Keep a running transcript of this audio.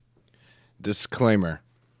Disclaimer.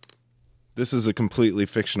 This is a completely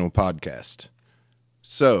fictional podcast.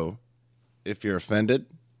 So, if you're offended,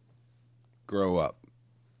 grow up.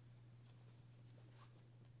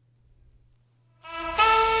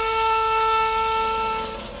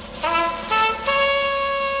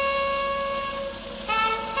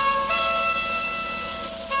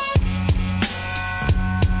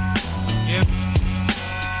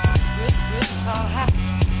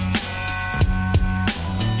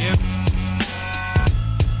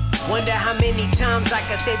 Wonder how many times I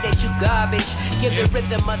can say that you garbage. Give the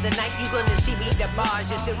rhythm of the night, you gonna see me the bars.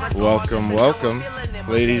 Welcome,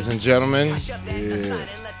 ladies and gentlemen,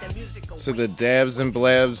 to the Dabs and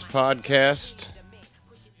Blabs podcast.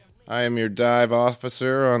 I am your dive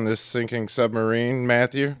officer on this sinking submarine,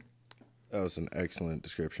 Matthew. That was an excellent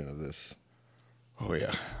description of this. Oh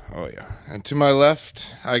yeah. And to my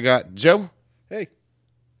left, I got Joe. Hey.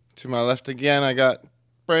 To my left again, I got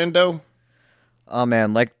Brando. Oh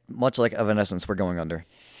man, much like Evanescence, we're going under.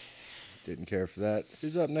 Didn't care for that.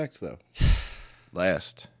 Who's up next, though?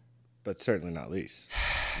 Last. But certainly not least.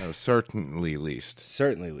 No, certainly least.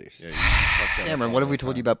 Certainly least. Yeah, Cameron, what have we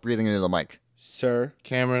told you about breathing into the mic? Sir.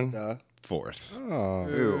 Cameron, fourth. Oh.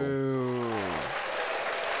 Ooh.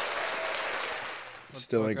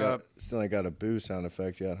 Still ain't got a boo sound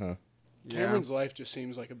effect yet, huh? Cameron's life just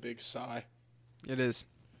seems like a big sigh. It is.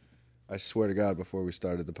 I swear to God, before we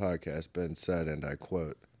started the podcast, Ben said, and I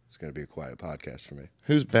quote, "It's going to be a quiet podcast for me."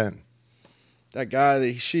 Who's Ben? That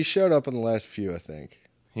guy, she showed up in the last few, I think.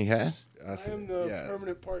 He has? I am the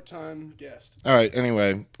permanent part-time guest. All right,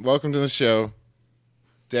 anyway, welcome to the show.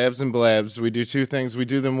 Dabs and Blabs. We do two things. We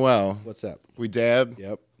do them well. What's up? We dab,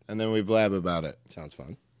 Yep. and then we blab about it. Sounds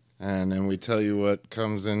fun. And then we tell you what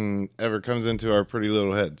ever comes into our pretty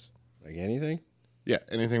little heads. Like anything? Yeah,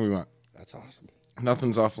 anything we want. That's awesome.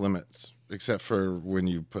 Nothing's off limits, except for when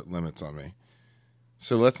you put limits on me.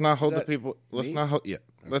 So let's not hold the people. Let's not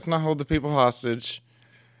hold the people hostage.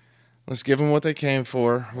 Let's give them what they came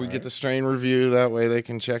for. We get the strain review. That way they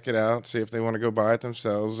can check it out, see if they want to go buy it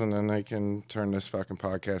themselves, and then they can turn this fucking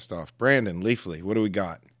podcast off. Brandon, Leafly, what do we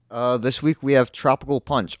got? This week we have Tropical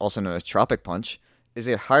Punch, also known as Tropic Punch, is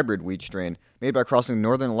a hybrid weed strain made by crossing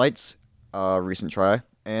Northern Lights, recent try,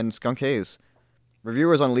 and Skunk Haze.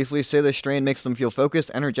 Reviewers on Leafly say this strain makes them feel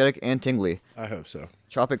focused, energetic, and tingly. I hope so.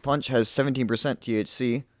 Tropic Punch has 17%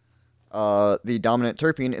 THC. The dominant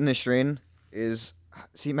terpene in this strain is...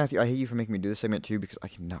 See, Matthew, I hate you for making me do this segment too because I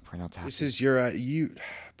cannot pronounce half. This is your... you...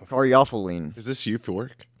 Caryophyllene. Is this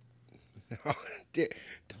euphoric? No,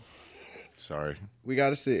 Sorry. we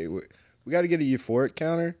got to see. We got to get a euphoric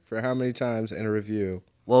counter for how many times in a review.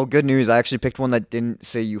 Well, good news. I actually picked one that didn't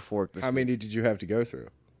say euphoric. How many did you have to go through?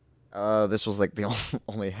 This was like the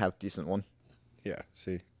only half decent one. Yeah,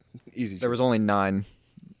 see. Easy. There was only 9,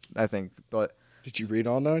 I think. But Did you read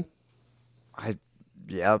all 9? I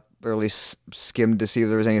barely skimmed to see if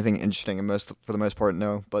there was anything interesting. And for the most part,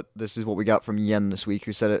 no. But this is what we got from Yen this week,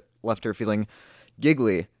 who said it left her feeling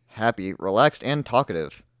giggly, happy, relaxed, and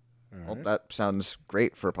talkative. Well, that sounds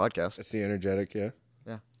great for a podcast. That's the energetic, yeah.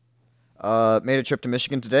 Made a trip to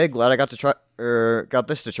Michigan today. Glad I got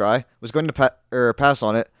this to try. Was going to pass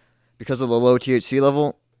on it because of the low THC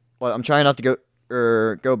level, but I'm trying not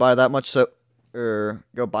to go buy that much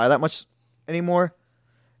anymore,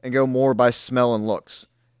 and go more by smell and looks.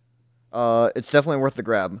 It's definitely worth the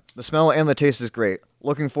grab. The smell and the taste is great.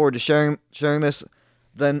 Looking forward to sharing this.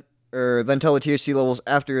 Then tell the THC levels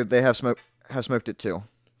after they have smoked it too.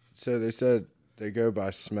 So they said they go by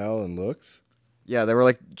smell and looks? Yeah, they were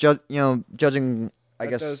like judging. I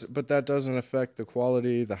guess, but that doesn't affect the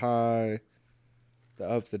quality, the high, the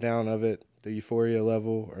up, the down of it, the euphoria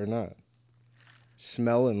level, or not.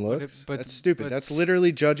 Smell and looks. That's stupid. That's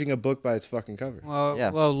literally judging a book by its fucking cover. Well, Yeah.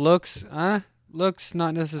 looks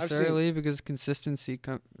not necessarily because consistency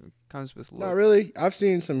comes with look. Not really. I've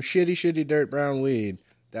seen some shitty dirt brown weed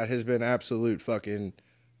that has been absolute fucking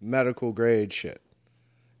medical grade shit.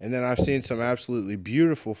 And then I've seen some absolutely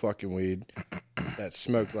beautiful fucking weed that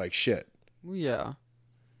smoked like shit. Well, yeah.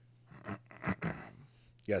 You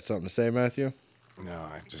got something to say, Matthew? No,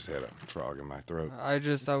 I just had a frog in my throat. I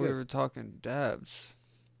just thought we good. were talking dabs.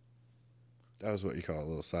 That was what you call a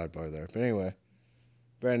little sidebar there. But anyway,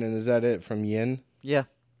 Brandon, is that it from Yen? yeah.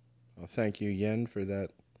 Well, thank you, Yen, for that.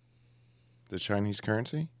 The Chinese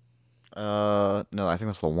currency? No, I think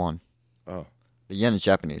that's the one. Oh. The yen is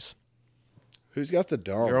Japanese. Who's got the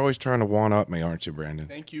dome? You're always trying to one-up me, aren't you, Brandon?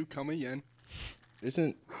 Thank you, come again.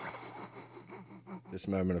 Isn't this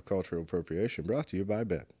moment of cultural appropriation brought to you by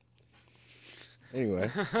Ben? Anyway,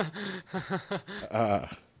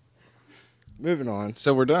 moving on.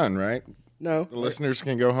 So we're done, right? No. The listeners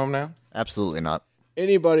can go home now? Absolutely not.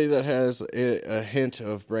 Anybody that has a hint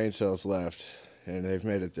of brain cells left and they've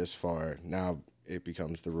made it this far, now it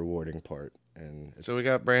becomes the rewarding part. And So we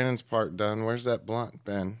got Brandon's part done. Where's that blunt,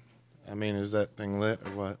 Ben? I mean, is that thing lit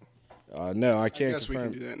or what? no, I can't guess we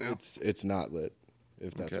confirm. can do that now. It's not lit,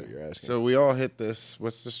 if that's what you're asking. So we all hit this.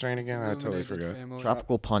 What's the strain again? I totally Illuminated forgot. family.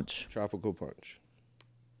 Tropical Punch. Tropical Punch.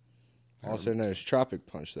 Also known as Tropic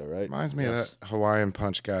Punch, though, right? Reminds me of that Hawaiian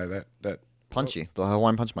Punch guy. That Punchy. The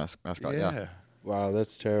Hawaiian Punch mascot. yeah. Yeah. Wow,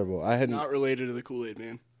 that's terrible. I hadn't. Not related to the Kool-Aid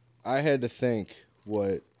Man. I had to think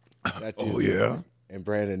what that dude. yeah? And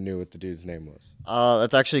Brandon knew what the dude's name was.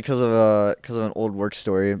 That's actually because of an old work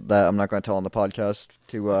story that I'm not going to tell on the podcast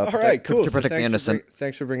to All right, cool. to protect the innocent.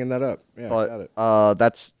 Thanks for bringing that up. Yeah, got it. But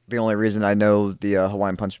that's the only reason I know the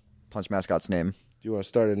Hawaiian Punch mascot's name. Do you want to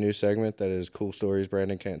start a new segment that is cool stories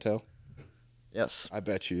Brandon can't tell? Yes. I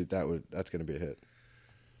bet you that's going to be a hit.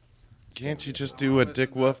 Can't you just do what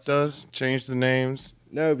Dick Wolf does? Change the names,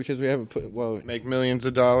 No, because we haven't put. Well, make millions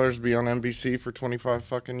of dollars, be on NBC for 25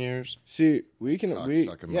 fucking years. see, we can. We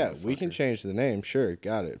Cocksucking we can motherfucker. change the name. Sure,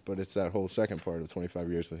 got it. But it's that whole second part of 25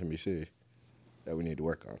 years with NBC that we need to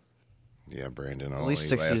work on. Yeah, Brandon. At least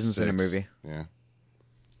 6 seasons in a movie. Yeah.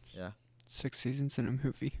 Yeah. 6 seasons in a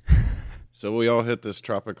movie. So we all hit this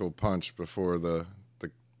tropical punch before the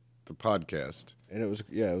podcast. And it was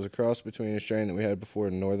a cross between a strain that we had before,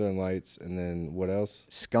 Northern Lights, and then what else?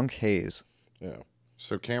 Skunk Haze. Yeah.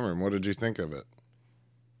 So Cameron, what did you think of it?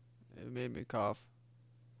 It made me cough.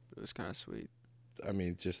 It was kind of sweet. I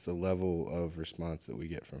mean, just the level of response that we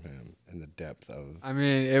get from him and the depth of. I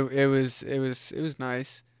mean, it was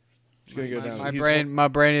nice. It's gonna go down. My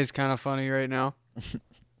brain is kind of funny right now. As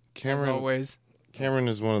Cameron always. Cameron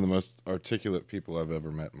is one of the most articulate people I've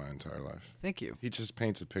ever met in my entire life. Thank you. He just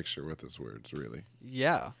paints a picture with his words, really.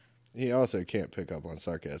 Yeah. He also can't pick up on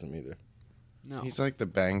sarcasm either. No. He's like the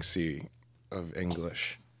Banksy of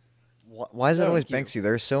English. Why is it always Thank Banksy?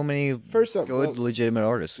 There's so many First up, good, well, legitimate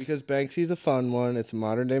artists. because Banksy's a fun one. It's a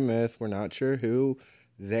modern day myth. We're not sure who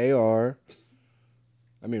they are.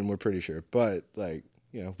 I mean, we're pretty sure, but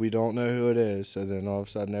we don't know who it is. So then all of a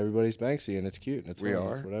sudden, everybody's Banksy, and it's cute and it's We fun,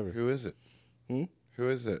 are? it's whatever. Who is it? Who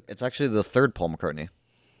is it? It's actually the third Paul McCartney.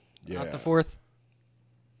 Yeah. Not the fourth.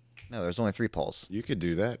 No, there's only 3 Pauls. You could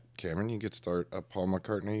do that, Cameron. You could start a Paul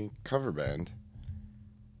McCartney cover band.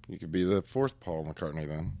 You could be the 4th Paul McCartney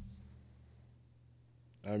then.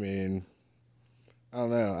 I mean, I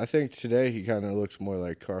don't know. I think today he kind of looks more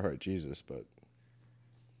like Carhartt Jesus, but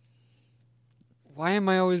Why am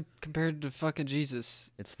I always compared to fucking Jesus?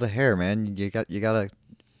 It's the hair, man. You gotta.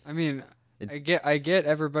 I mean, I get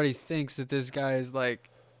everybody thinks that this guy is like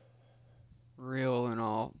real and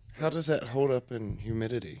all. How does that hold up in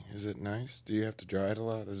humidity? Is it nice? Do you have to dry it a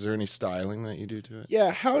lot? Is there any styling that you do to it?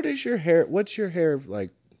 yeah. How does your hair? What's your hair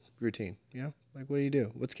like routine? You know, like what do you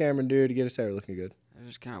do? What's Cameron do to get his hair looking good? I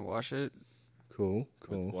just kind of wash it Cool.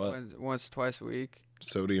 What? once, twice a week.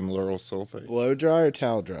 Sodium lauryl sulfate? Blow dry or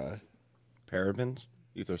towel dry? Parabens?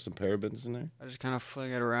 You throw some parabens in there? I just kind of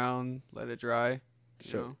fling it around, let it dry. You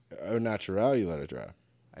So, au natural, you let it dry.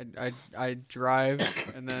 know? I drive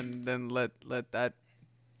and then let that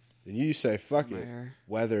Then you say, "Fuck my it, hair.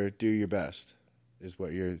 weather, do your best." Is that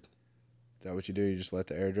what you do? You just let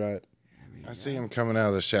the air dry it. I see him coming out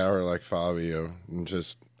of the shower like Fabio and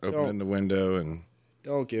just opening the window and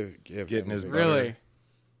Don't give Getting him a his big- butter. Really?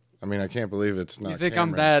 I mean, I can't believe it's not You think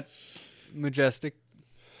Cameron. I'm that majestic?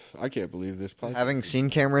 I can't believe this. Podcast. Having seen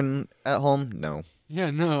Cameron at home, no. Yeah,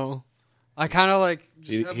 no. I kind of like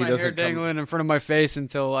just He- have he my hair doesn't come- dangling in front of my face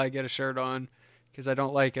until I get a shirt on, because I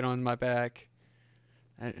don't like it on my back.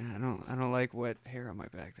 I don't like wet hair on my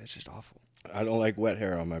back. That's just awful. I don't like wet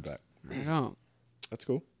hair on my back. I don't. That's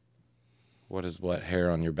cool. What does wet hair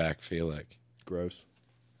on your back feel like? Gross.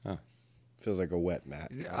 Huh. Feels like a wet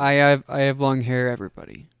mat. I have long hair.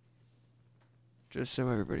 Everybody. Just so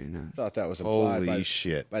everybody knows. Thought that was implied Holy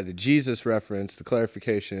shit. by the Jesus reference, the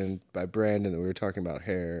clarification by Brandon that we were talking about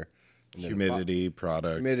hair, and then Humidity,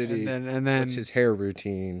 products. humidity. And then What's his hair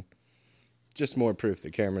routine? Just more proof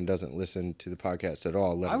that Cameron doesn't listen to the podcast at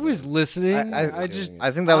all. let I alone- was listening. I I just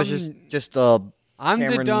I think that was just I'm the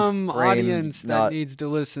Cameron dumb brain audience that not needs to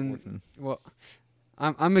listen. Well,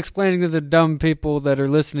 I'm explaining to the dumb people that are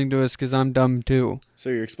listening to us because I'm dumb too. So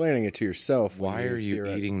you're explaining it to yourself. when Why you're are you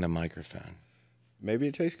theoret- eating the microphone? Maybe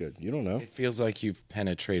it tastes good. You don't know. It feels like you've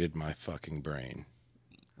penetrated my fucking brain.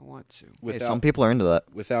 I want to. hey, Without some people are into that.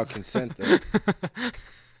 without consent, though.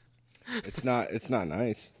 It's not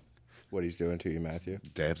nice what he's doing to you, Matthew.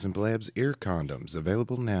 Dabs and Blabs ear condoms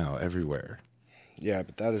available now everywhere. Yeah,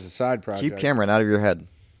 but that is a side project. Keep Cameron out of your head.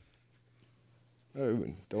 Oh,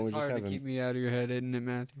 don't we It's just hard have to keep him? me out of your head, isn't it,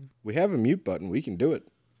 Matthew? We have a mute button. We can do it.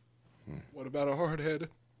 What about a hard head?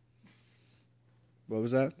 What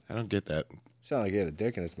was that? I don't get that. Sounded like he had a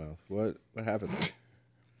dick in his mouth. What happened?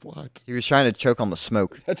 What? He was trying to choke on the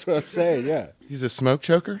smoke. That's what I'm saying. Yeah. He's a smoke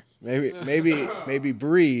choker? Maybe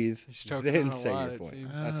breathe, choking then on a say lot, your it point.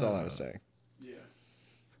 seems. That's all I was saying.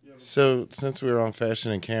 So, since we were on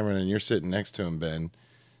Fashion and Cameron and you're sitting next to him, Ben,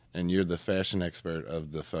 and you're the fashion expert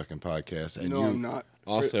of the fucking podcast, and No, you I'm not.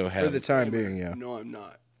 also For have the time being, yeah. No, I'm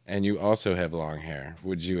not. and you also have long hair,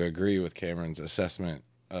 would you agree with Cameron's assessment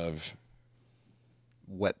of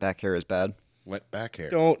Wet back hair is bad. wet back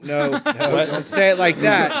hair? Don't say it like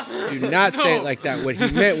that. Do not say it like that. What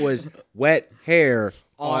he meant was wet hair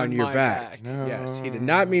on your my back. No. Yes, he did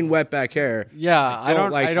not mean wet back hair. Yeah, I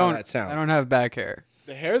don't like how that sounds. I don't have back hair.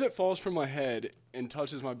 The hair that falls from my head and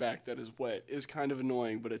touches my back that is wet is kind of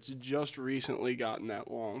annoying, but it's just recently gotten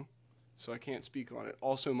that long, so I can't speak on it.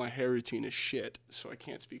 Also, my hair routine is shit, so I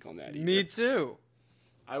can't speak on that either. Me too.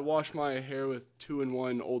 I wash my hair with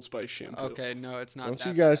 2-in-1 Old Spice shampoo. Okay, no, it's not. Don't that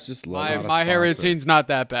you guys bad. just love Not a My hair sponsor. routine's not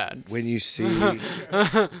that bad. when you see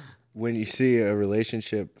a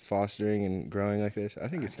relationship fostering and growing like this? I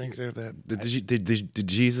think I it's think they're that. The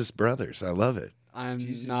Jesus brothers. I love it. I'm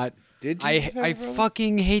Jesus. not. Did I Jesus have a brother?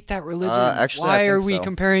 fucking hate that religion. Actually, Why I are think we so.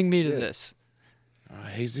 comparing me to this?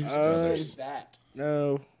 Jesus brothers. That.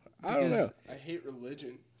 No, I don't know. I hate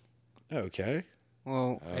religion. Okay.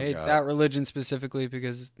 Well, Oh, I hate God. that religion specifically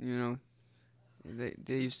because they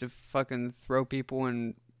used to fucking throw people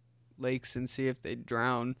in lakes and see if they'd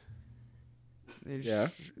drown. Yeah.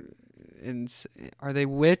 And are they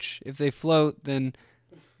witch? If they float, then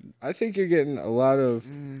I think you're getting a lot of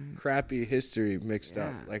crappy history mixed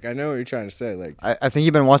up. Yeah. Like, I know what you're trying to say. Like, I think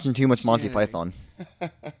you've been watching too much Monty Christianity.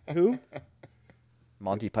 Python. who?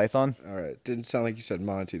 Monty Python? All right. Didn't sound like you said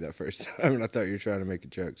Monty that first time. And I thought you were trying to make a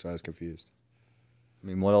joke, so I was confused. I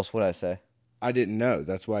mean, what else would I say? I didn't know.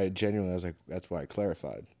 That's why I was like, that's why I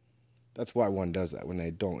clarified. That's why one does that when they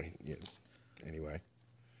don't. Anyway.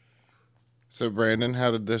 So, Brandon, how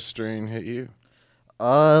did this strain hit you?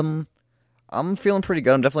 I'm feeling pretty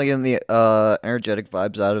good. I'm definitely getting the energetic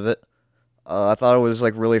vibes out of it. I thought it was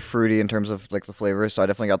like really fruity in terms of like the flavor, so I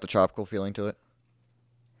definitely got the tropical feeling to it.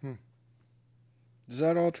 Is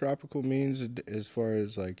that all tropical means as far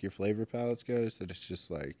as like your flavor palettes goes? That it's just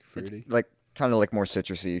like fruity? Like kind of like more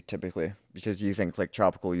citrusy typically, because you think like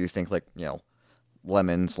tropical, you think like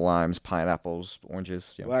lemons, limes, pineapples,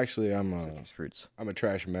 oranges, Well, actually, I'm citrus fruits. a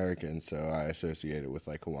trash American, so I associate it with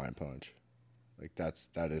like Hawaiian Punch. Like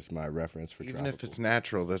that is my reference for Even tropical. if it's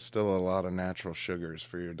natural, there's still a lot of natural sugars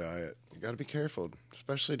for your diet. You got to be careful,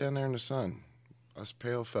 especially down there in the sun. Us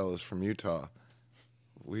pale fellas from Utah,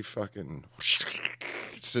 we fucking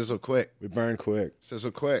sizzle quick. We burn quick.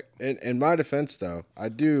 Sizzle quick. In my defense, though, I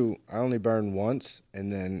only burn once,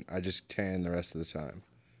 and then I just tan the rest of the time.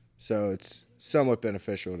 So it's somewhat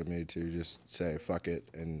beneficial to me to just say fuck it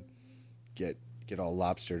and get all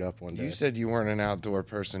lobstered up one day. You said you weren't an outdoor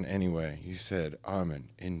person anyway. You said, I'm an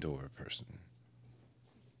indoor person.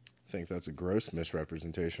 I think that's a gross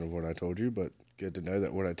misrepresentation of what I told you, but good to know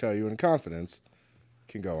that what I tell you in confidence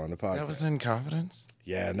can go on the podcast. That was in confidence?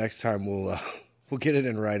 Yeah, next time we'll get it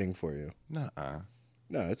in writing for you. Nuh-uh.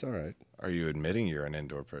 No, it's all right. Are you admitting you're an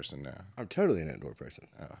indoor person now? I'm totally an indoor person.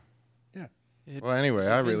 Well, anyway,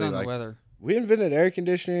 I Depends really on the like. weather. We invented air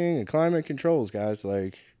conditioning and climate controls, guys.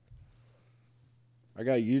 Like, I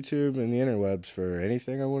got YouTube and the interwebs for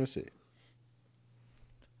anything I want to see.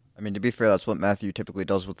 I mean, to be fair, that's what Matthew typically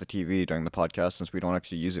does with the TV during the podcast, since we don't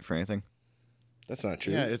actually use it for anything. That's not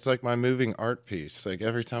true. Yeah, it's like my moving art piece. Like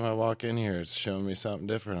every time I walk in here, it's showing me something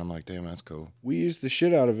different. I'm like, damn, that's cool. We used the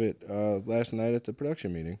shit out of it last night at the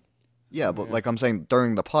production meeting. Yeah, but like I'm saying,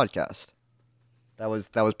 during the podcast, that was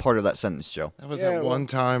part of that sentence, Joe. That was Yeah, that well- one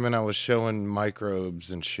time, and I was showing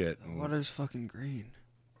microbes and shit. And Water's fucking green.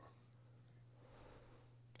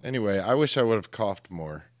 anyway, I wish I would have coughed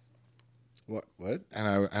more, What?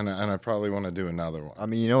 and I probably want to do another one. I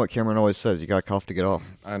mean, you know what Cameron always says: you got cough to get off.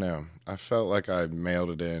 I know. I felt like I mailed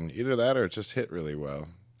it in. Either that or it just hit really well.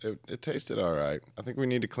 It tasted all right. I think we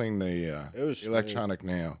need to clean the It was electronic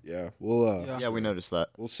nail. Yeah, we'll Yeah. Yeah, we noticed that.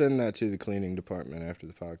 we'll send that to the cleaning department after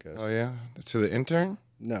the podcast. Oh yeah, to the intern.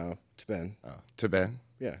 No, to Ben. Oh, to Ben.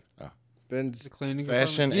 Yeah. Oh. Ben's The cleaning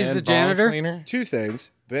Fashion department. He's and the bong janitor. cleaner. two things.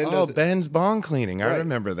 Ben Oh, does it- Ben's bong cleaning. I Right.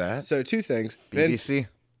 remember that. So two things. Ben BBC,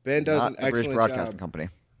 does not an the British excellent Broadcasting job. Company.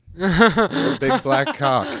 Big black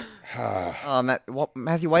cock.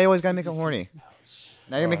 Matthew, why you always gotta make it horny?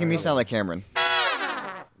 Now you're making me sound like Cameron.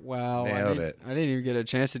 Wow, Nailed it. I didn't even get a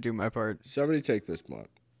chance to do my part. Somebody take this blunt.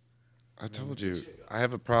 I told you, I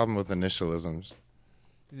have a problem with initialisms.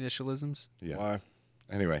 Initialisms. Yeah. Why?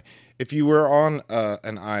 Anyway, if you were on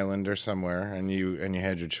an island or somewhere and you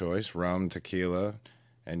had your choice, rum, tequila,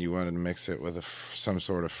 and you wanted to mix it with some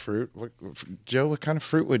sort of fruit, Joe, what kind of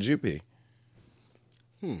fruit would you be?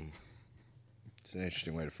 It's an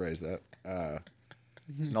interesting way to phrase that.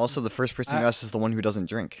 And also, the first person you ask is the one who doesn't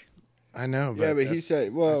drink. I know, but Yeah, but he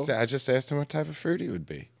said, well- I just asked him what type of fruit he would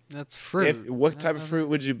be. That's fruit. What type of fruit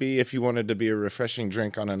would you be if you wanted to be a refreshing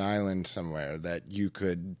drink on an island somewhere that you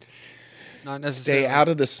could Not necessarily. stay out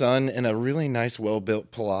of the sun in a really nice,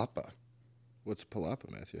 well-built palapa? What's a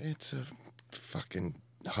palapa, Matthew? It's a fucking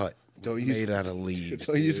hut Don't use- made out of leaves.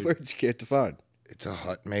 Don't use dude. words you can't define. It's a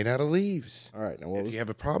hut made out of leaves. All right, now what If was? you have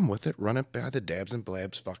a problem with it, run it by the Dabs and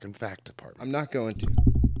Blabs fucking fact department. I'm not going to.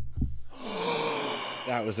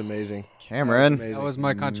 That was amazing. Cameron. Amazing. That was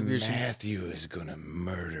my contribution. Matthew is gonna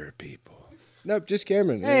murder people. Nope, just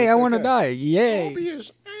Cameron. Hey, It's I want to okay. die. Yay. Toby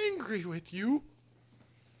is angry with you.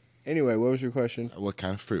 Anyway, what was your question? What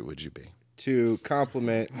kind of fruit would you be? To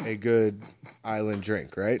complement a good island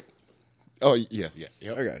drink, right? Oh yeah. Yep.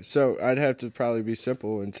 Okay, so I'd have to probably be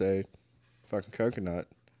simple and say fucking coconut.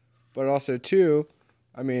 But also, too,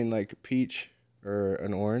 I mean, like peach or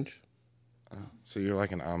an orange. So you're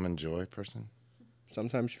like an Almond Joy person?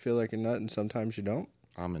 Sometimes you feel like a nut and sometimes you don't.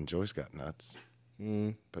 Almond Joy's got nuts,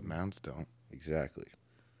 but Mounds don't. Exactly.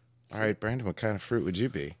 All right, Brandon, what kind of fruit would you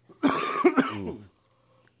be? I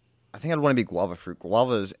think I'd want to be guava fruit.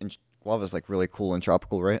 Guava's like really cool and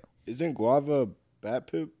tropical, right? Isn't guava bat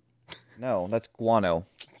poop? No, that's guano.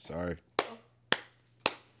 Sorry.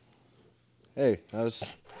 Hey, that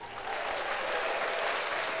was...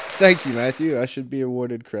 Thank you, Matthew. I should be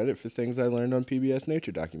awarded credit for things I learned on PBS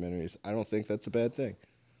nature documentaries. I don't think that's a bad thing.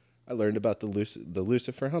 I learned about the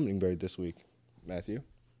Lucifer hummingbird this week, Matthew.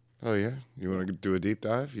 Oh yeah, you want to do a deep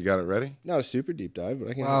dive? You got it ready? Not a super deep dive, but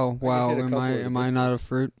I can. Wow, I can wow. hit a couple of the Am I big not a ones.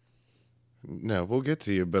 fruit? No, we'll get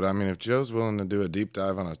to you. But I mean, if Joe's willing to do a deep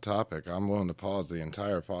dive on a topic, I'm willing to pause the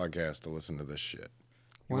entire podcast to listen to this shit.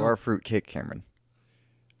 You Wow. are a fruit cake, Cameron.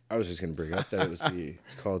 I was just going to bring up that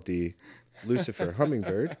it's called the Lucifer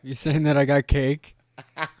hummingbird. You saying that I got cake?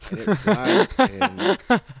 And it resides in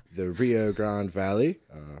the Rio Grande Valley,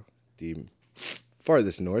 the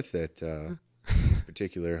farthest north that these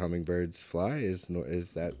particular hummingbirds fly is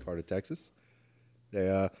that part of Texas. They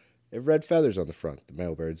have red feathers on the front. The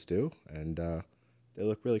male birds do, and they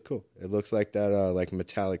look really cool. It looks like that like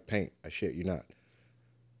metallic paint. I shit you not.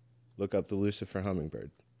 Look up the Lucifer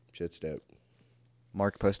hummingbird. Shit's dope.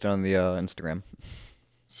 Mark posted on the Instagram.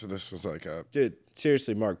 So this was like a Dude,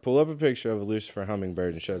 seriously, Mark, pull up a picture of a Lucifer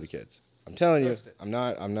hummingbird and show the kids. I'm telling you, I'm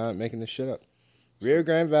not making this shit up. Rio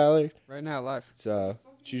Grande Valley. Right now, live.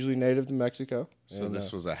 It's usually native to Mexico. so And,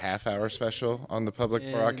 this was a half-hour special on the Public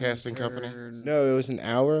Broadcasting Company. No, it was an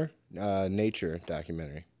hour nature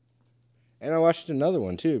documentary. And I watched another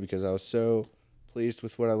one too because I was so pleased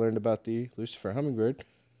with what I learned about the Lucifer hummingbird.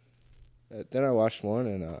 Then I watched one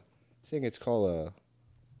and I think it's called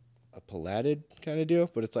a palatid kind of deal,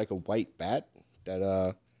 but it's like a white bat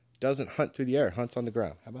that doesn't hunt through the air, hunts on the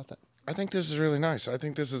ground. How about that? I think this is really nice. I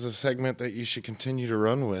think this is a segment that you should continue to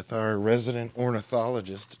run with our resident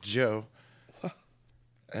ornithologist, Joe. It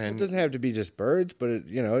And doesn't have to be just birds, but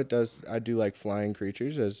it does. I do like flying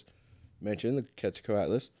creatures, as mentioned, the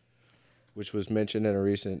Quetzalcoatlus, which was mentioned in a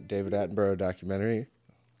recent David Attenborough documentary.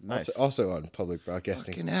 Nice. Also on Public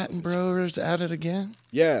Broadcasting. fucking Attenborough's at it again.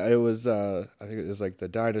 Yeah, it was. I think it was like the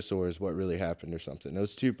dinosaurs, what really happened, or something. It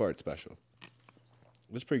was a 2-part special.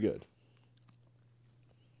 It was pretty good.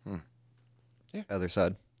 Other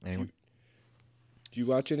side. Anyway. Do you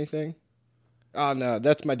watch anything? Oh no,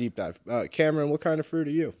 that's my deep dive. Cameron, what kind of fruit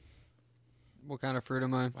are you? What kind of fruit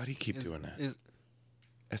am I? Why do you keep doing that? Is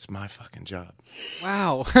That's my fucking job.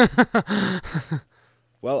 wow.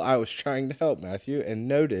 Well, I was trying to help Matthew and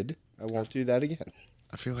noted I won't do that again.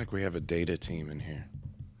 I feel like we have a data team in here.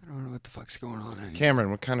 I don't know what the fuck's going on anymore.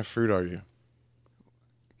 Cameron, what kind of fruit are you?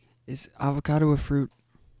 Is avocado a fruit?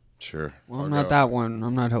 Sure. Well, I'll I'm not go. that one.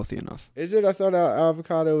 I'm not healthy enough. Is it? I thought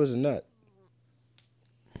avocado was a nut.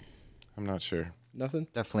 I'm not sure. Nothing.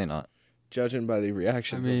 Definitely not. Judging by the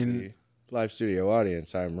reactions I of mean- the live studio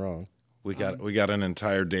audience, I'm wrong. We got an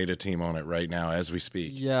entire data team on it right now as we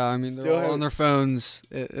speak. Yeah, I mean, Still they're all haven't- on their phones.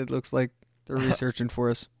 It looks like they're researching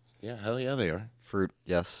for us. Yeah, hell yeah, they are. Fruit,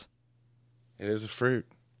 yes. It is a fruit.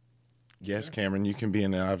 Yes, Cameron, you can be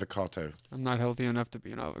an avocado. I'm not healthy enough to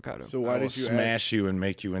be an avocado. So I why will did you smash you and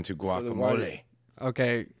make you into So then why guacamole? did-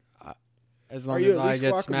 Okay, as long you as at I least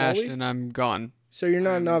get guacamole? smashed and I'm gone, So you're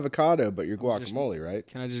not an avocado, but you're I'm just- guacamole, right?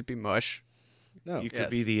 can I just be mush? No. You could Yes.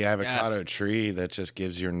 be the avocado Yes. tree that just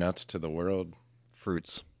gives your nuts to the world.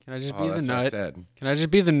 Fruits. Can I just Oh, be the that's what I nut? said. Can I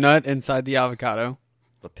just be the nut inside the avocado?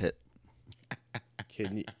 The pit.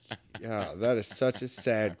 Can you? Yeah, that is such a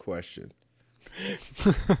sad question.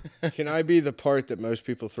 Can I be the part that most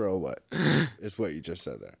people throw away? Is what you just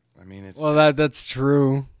said there. I mean, it's Well, that's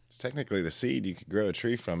true. it's technically the seed. You could grow a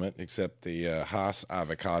tree from it, except the Haas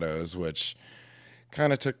avocados, which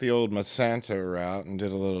kind of took the old Monsanto route and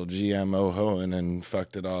did a little GMO hoeing and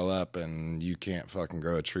fucked it all up. And you can't fucking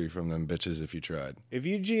grow a tree from them bitches if you tried. If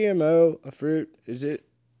you GMO a fruit,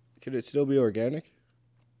 could it still be organic?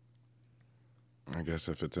 I guess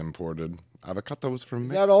if it's imported, avocados from Is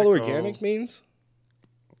Mexico. that all organic means?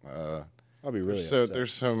 I'll be really So upset.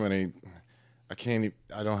 there's so many.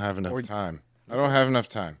 I don't have enough time. I don't have enough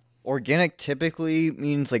time. Organic typically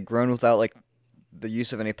means like grown without like the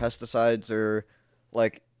use of any pesticides or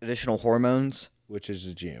like additional hormones. Which is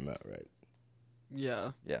a GMO, right?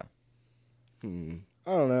 Yeah. Yeah. I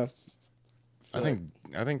don't know. I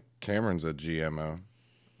think Cameron's a GMO.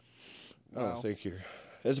 I don't think you're.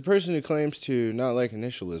 As a person who claims to not like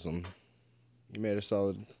initialism, you made a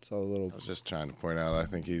solid little. I was just trying to point out. I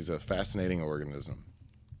think he's a fascinating organism.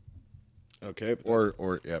 Okay. But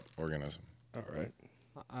Organism. all right.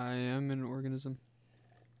 I am an organism.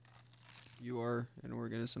 You are an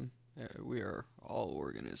organism. We are all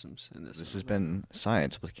organisms in this. This has been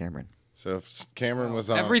Science with Cameron. So if Cameron was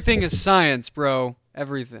on, Everything is science, bro.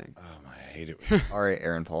 Everything. Oh, I hate it. All right,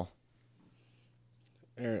 Aaron Paul.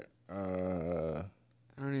 Aaron,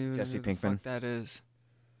 I don't even Jesse know who the Pinkman. fuck that is.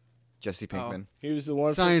 Jesse Pinkman. he was the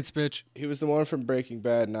one. Science, bitch. He was the one from Breaking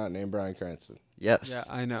Bad, not named Bryan Cranston. Yes. Yeah,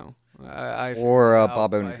 I know. I Or, figured it Bob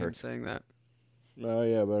out by him Odenkirk. saying that. Oh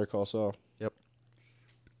yeah, Better Call Saul. Yep.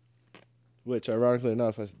 Which, ironically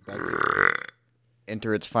enough,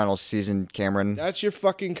 Enter its final season, Cameron. that's your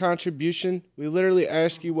fucking contribution. We literally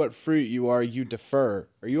ask you what fruit you are, you defer,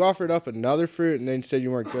 or you offered up another fruit and then said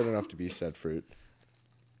you weren't good enough to be said fruit.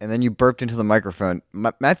 And then you burped into the microphone.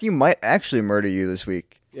 Matthew might actually murder you this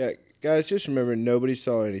week. Yeah, guys, just remember nobody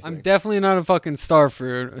saw anything. I'm definitely not a fucking star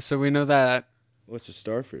fruit, so we know that. What's a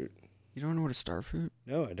star fruit? You don't know what a star fruit?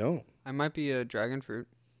 No, I don't. I might be a dragon fruit.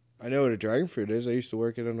 I know what a dragon fruit is. I used to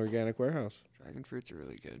work at an organic warehouse. Dragon fruits are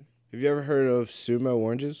really good. Have you ever heard of sumo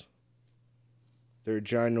oranges? They're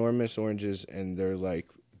ginormous oranges, and they're like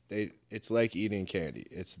it's like eating candy.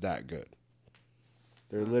 It's that good.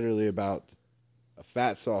 They're literally about a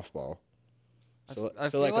fat softball. I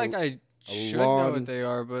feel like I should know lawn- what they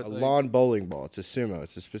are, but A like, lawn bowling ball. It's a sumo.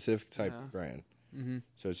 It's a specific type Yeah. of brand. Mm-hmm.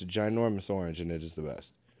 So it's a ginormous orange, and it is the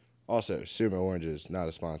best. Also, sumo oranges, not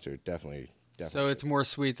a sponsor. Definitely. So it's more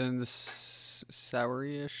sweet than the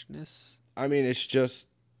sourishness. I mean, it's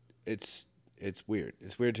weird.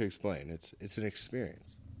 It's weird to explain. It's an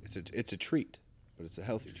experience. It's a treat, but it's a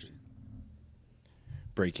healthy treat.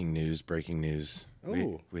 Breaking news.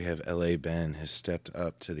 Oh. We have L.A. Ben has stepped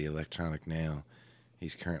up to the electronic nail.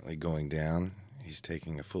 He's currently going down. He's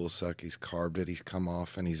taking a full suck. He's carved it. He's come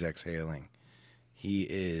off, and he's exhaling. He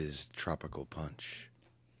is Tropical Punch.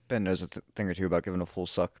 Ben knows a thing or two about giving a full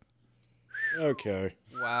suck. Okay.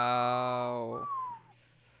 Wow.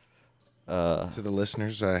 To the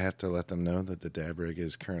listeners, I have to let them know that the dab rig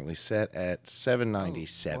is currently set at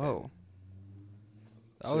 797. Whoa.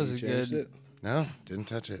 That So was you a changed good. it? No, didn't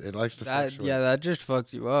touch it. It likes to That fluctuate. yeah, that just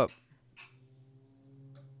fucked you up.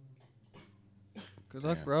 Good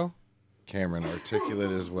luck, Damn. bro. Cameron,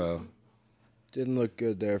 articulate as well. Didn't look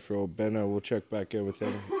good there for old Benno. We'll check back in with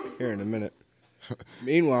him here in a minute. Are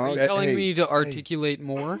Meanwhile, you Hey, telling hey, me to articulate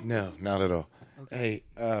more? No, not at all. Hey,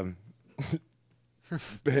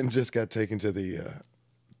 Ben just got taken to the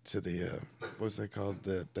what's that called?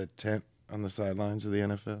 The tent on the sidelines of the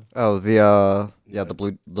NFL. Oh, the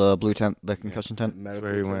blue tent, the concussion tent. That's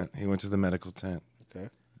where he went. He went to the medical tent. Okay.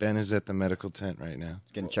 Ben is at the medical tent right now.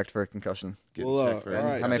 Getting checked for a concussion. Getting Well, checked for all it.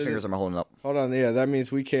 right. How many so fingers am I holding up? Hold on. Yeah, that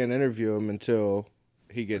means we can't interview him until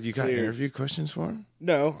he gets You got cleared. interview questions for him?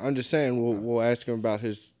 No, I'm just saying we'll ask him about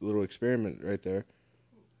his little experiment right there.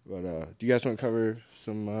 But do you guys want to cover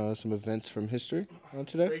some events from history on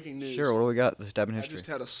today? Breaking news. Sure, what do we got? This dab in I history. just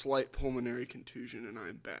had a slight pulmonary contusion and I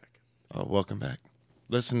am back. Oh, welcome back.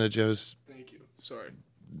 Listen to Joe's Thank you. Sorry.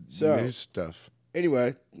 So news stuff.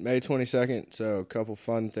 anyway, May 22nd. So a couple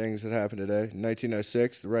fun things that happened today. In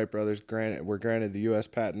 1906, the Wright brothers were granted the U.S.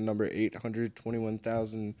 patent number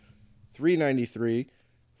 821,393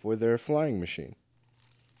 for their flying machine.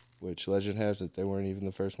 Which legend has it they weren't even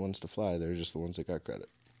the first ones to fly. They were just the ones that got credit.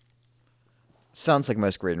 Sounds like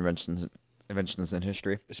most great inventions in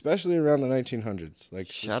history. Especially around the 1900s.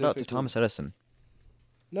 Like Shout out to specifically- Thomas Edison.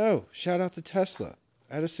 No, shout out to Tesla.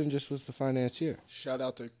 Edison just was the financier. Shout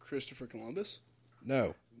out to Christopher Columbus.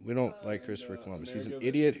 No, We don't like Christopher Columbus. He's an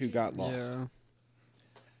idiot who got lost. Yeah.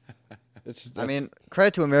 I mean,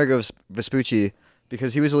 credit to Amerigo Vespucci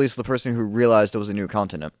because he was at least the person who realized it was a new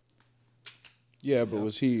continent. yeah, but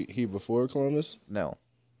was he before Columbus? No.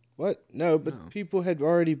 What? No, but people had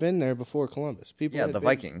already been there before Columbus. People Yeah, had the been-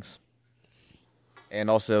 Vikings. And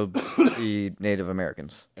also the Native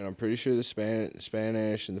Americans. and I'm pretty sure the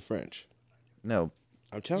Spanish and the French. No.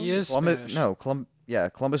 I'm telling He you. is Columbus, Spanish. no,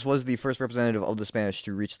 Columbus was the first representative of the Spanish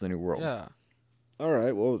to reach the New World. Yeah. All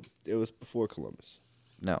right, well, it was before Columbus.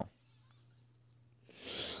 No.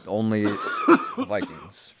 Only the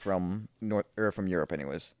Vikings from from Europe,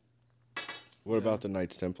 anyways. What about the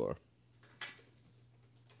Knights Templar?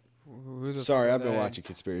 Who the Sorry, fuck are I've been they? watching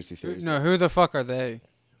conspiracy theories. No, who the fuck are they?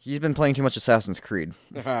 He's been playing too much Assassin's Creed.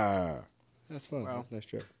 That's fun. Wow. That's a nice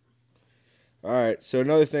joke. All right, so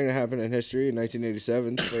another thing that happened in history in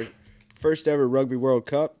 1987, first ever Rugby World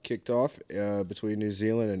Cup kicked off between New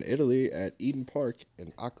Zealand and Italy at Eden Park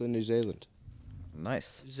in Auckland, New Zealand.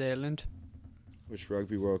 Nice. Zealand. Which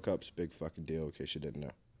Rugby World Cup's a big fucking deal, in case you didn't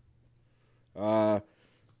know.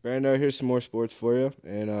 Brando, here's some more sports for you.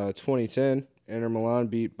 In 2010, Inter Milan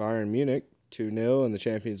beat Bayern Munich 2-0 in the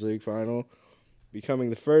Champions League final, becoming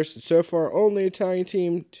the first and so far only Italian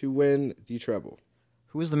team to win the treble.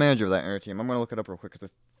 Who was the manager of that Inter team? I'm going to look it up real quick because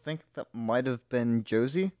I think that might have been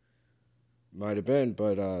Josie. Might have been,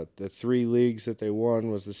 but the three leagues that they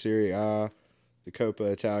won was the Serie A, the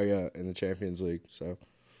Coppa Italia, and the Champions League. So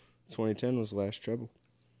 2010 was the last treble.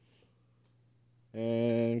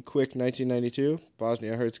 And quick 1992,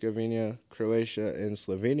 Bosnia-Herzegovina, Croatia, and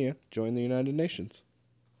Slovenia joined the United Nations.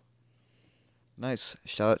 Nice.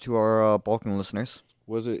 Shout out to our Balkan listeners.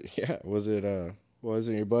 Wasn't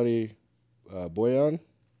your buddy Boyan?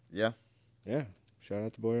 Yeah. Yeah, shout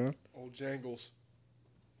out to Boyan. Old Jangles.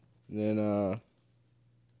 And then a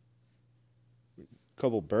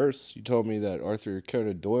couple bursts. You told me that Arthur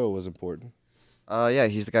Conan Doyle was important. Yeah,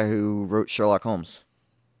 he's the guy who wrote Sherlock Holmes.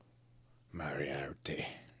 Moriarty.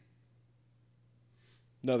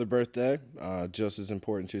 Another birthday, just as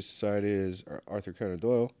important to society as Arthur Conan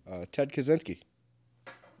Doyle, Ted Kaczynski,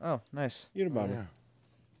 Oh, nice. Unabomber. Yeah.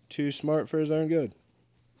 Too smart for his own good.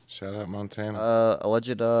 Shout out Montana.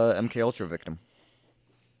 Alleged MK Ultra victim.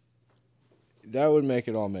 That would make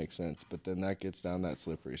it all make sense, but then that gets down that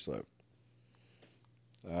slippery slope.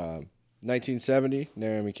 1970,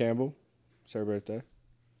 Naomi Campbell, it's her birthday.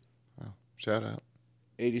 Shout out.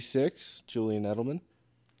 86, Julian Edelman.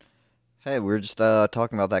 Hey, we were just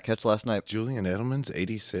talking about that catch last night. Julian Edelman's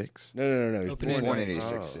 86. No. He's Opening born in day.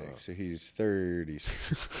 86, so he's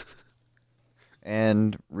 36.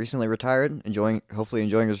 And recently retired, hopefully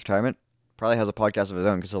enjoying his retirement. Probably has a podcast of his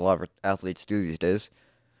own because a lot of athletes do these days.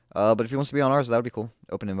 But if he wants to be on ours, that would be cool.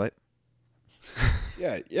 Open invite.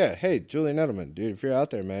 Yeah. Hey, Julian Edelman, dude, if you're out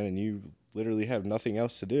there, man, and you literally have nothing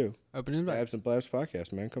else to do, Open invite. Babs and Blabs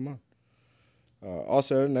podcast, man, come on.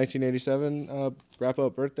 Also, 1987, wrap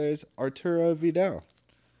up birthdays, Arturo Vidal.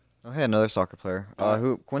 Oh, hey, another soccer player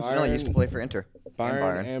who coincidentally used to play for Inter. And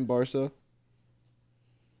Bayern and Barca.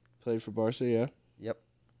 Played for Barca, yeah. Yep.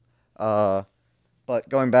 But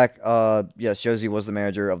going back, yes, Josie was the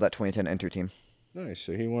manager of that 2010 Inter team. Nice.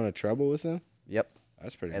 So he won a treble with them? Yep.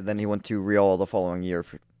 That's pretty And then he went to Real the following year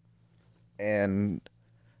and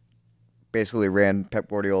basically ran Pep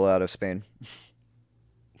Guardiola out of Spain.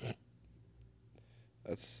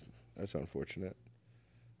 That's unfortunate.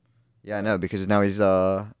 Yeah, I know, because now he's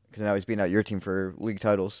beating out your team for league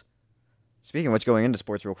titles. Speaking of which, going into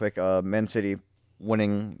sports real quick, Man City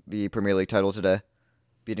winning the Premier League title today,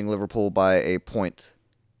 beating Liverpool by a point.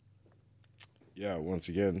 Yeah, once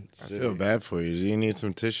again. I City. feel bad for you. Do you need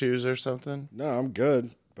some tissues or something? No, I'm good.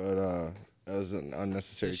 But that was an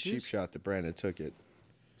unnecessary Tissues? cheap shot that Brandon took it.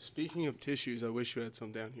 Speaking of tissues, I wish you had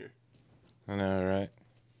some down here. I know, right?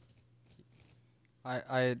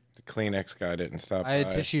 I The Kleenex guy didn't stop had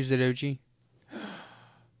by. tissues at OG.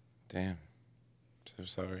 Damn. So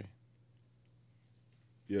sorry.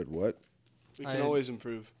 You had what? We I can had- always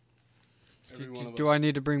improve. Every one of Do us. I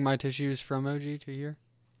need to bring my tissues from OG to here?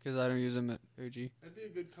 Because I don't use them at OG. That'd be a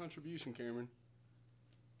good contribution, Cameron.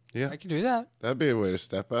 Yeah, I can do that. that'd be a way to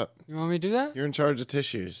step up. You want me to do that? You're in charge of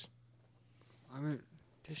tissues. I'm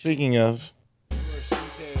a Speaking of, Or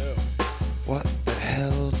CKO. what the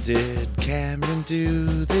hell did Cameron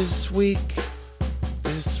do this week?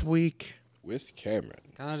 With Cameron.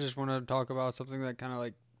 kind of just want to talk about something that kind of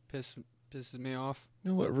like pisses me off.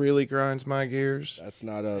 You know what really grinds my gears? That's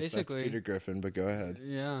not us. Basically. That's Peter Griffin, but go ahead.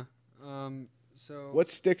 Yeah. So What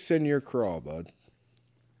sticks in your craw, bud?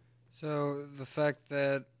 So the fact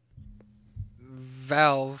that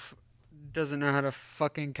Valve doesn't know how to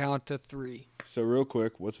fucking count to 3. So real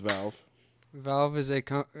quick, what's Valve? Valve is a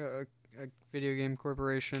video game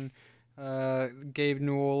corporation. Gabe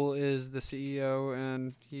Newell is the CEO,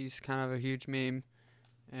 and he's kind of a huge meme.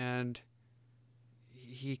 And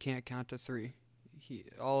he can't count to 3.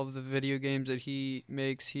 All of the video games that he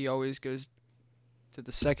makes, he always goes to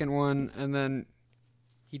the second one, and then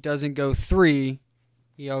he doesn't go 3.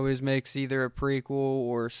 He always makes either a prequel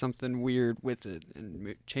or something weird with it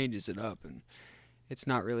and changes it up, and it's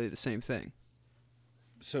not really the same thing.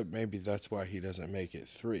 So maybe that's why he doesn't make it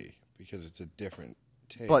 3, because it's a different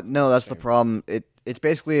take. But no, that's the Same. problem. It's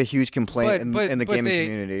basically a huge complaint in the gaming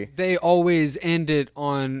community. They always end it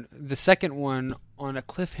on the second one on a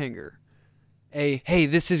cliffhanger. Hey,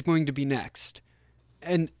 this is going to be next.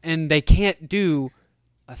 And they can't do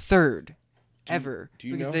a third ever do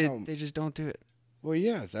you because know they just don't do it. Well,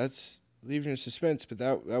 yeah, that's leaving in suspense. But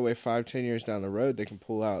that way, 5-10 years down the road, they can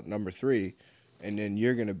pull out number 3, and then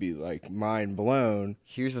you're gonna be like mind blown.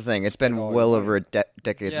 Here's the thing. It's Spend been all well your over a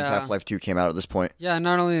decade since Yeah. Half-Life 2 came out at this point. Yeah,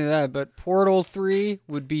 not only that, but Portal 3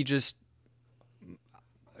 would be just...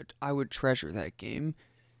 I would treasure that game.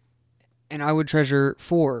 And I would treasure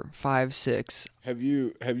 4, 5, 6. Have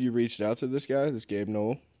you reached out to this guy, this Gabe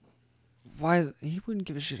Newell? Why? He wouldn't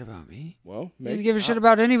give a shit about me. Well, He doesn't give a shit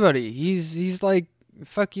about anybody. He's like,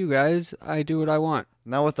 fuck you guys. I do what I want.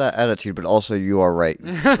 Not with that attitude, but also you are right.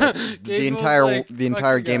 the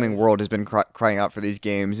entire gaming world has been crying out for these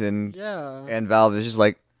games, and Yeah. and Valve is just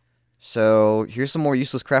like, so here's some more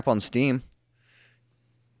useless crap on Steam.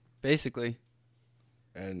 Basically.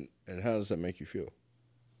 And how does that make you feel?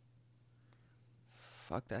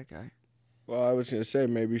 Fuck that guy. Well, I was gonna say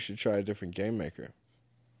maybe you should try a different game maker.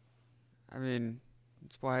 I mean,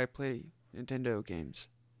 that's why I play Nintendo games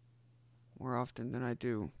more often than I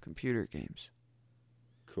do computer games.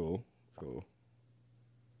 Cool.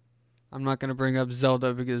 I'm not gonna bring up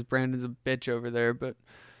Zelda because Brandon's a bitch over there, but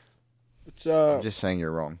I'm just saying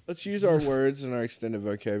you're wrong. Let's use our words and our extended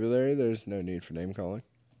vocabulary. There's no need for name calling.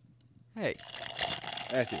 hey,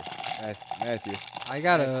 Matthew. I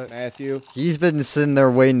gotta. Matthew. He's been sitting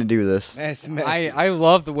there waiting to do this. Matthew. I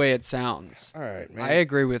love the way it sounds. All right, man. I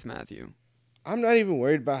agree with Matthew. I'm not even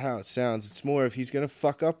worried about how it sounds. It's more if he's gonna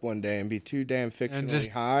fuck up one day and be too damn fictionally just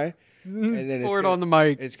high, and then Pour it on the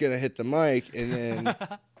mic. It's gonna hit the mic, and then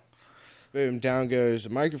boom, down goes the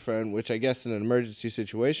microphone. Which I guess in an emergency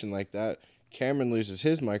situation like that, Cameron loses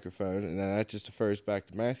his microphone, and then that just defers back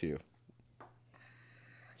to Matthew.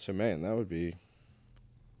 So man, that would be.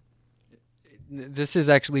 This is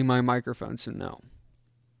actually my microphone, so no.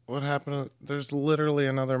 What happened? There's literally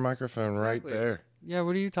another microphone right Exactly. there. Yeah,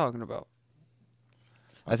 what are you talking about?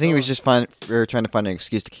 I think he was just we were trying to find an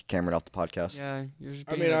excuse to kick Cameron off the podcast. Yeah, you're just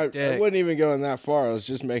I being mean, a I dick. wasn't even going that far. I was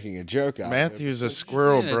just making a joke out of it. Matthew's a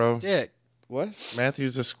squirrel, Being a bro. dick. What?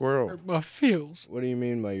 Matthew's a squirrel. Hurt my feels. What do you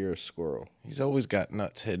mean by you're a squirrel? He's always got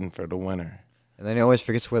nuts hidden for the winter. And then he always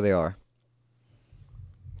forgets where they are.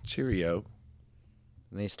 Cheerio.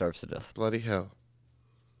 And then he starves to death. Bloody hell.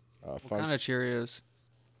 What kind of Cheerios?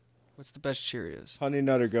 What's the best Cheerios? Honey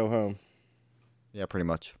Nut or go home. Yeah, pretty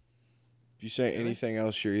much. If you say anything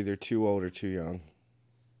else, you're either too old or too young.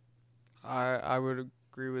 I would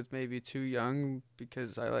agree with maybe too young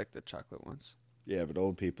because I like the chocolate ones. Yeah, but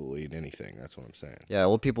old people will eat anything. That's what I'm saying. Yeah,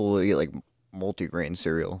 old people will eat like multi-grain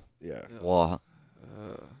cereal. Yeah. Wow.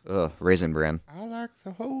 Raisin Bran. I like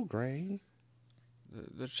the whole grain.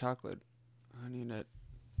 The chocolate Honey Nut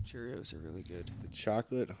Cheerios are really good. The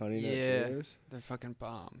chocolate Honey Nut Yeah. Cheerios. They're fucking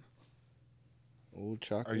bomb. Old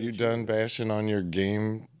chocolate. Are you Cheerios. done bashing on your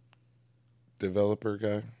game developer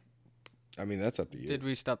guy? I mean, that's up to you. Did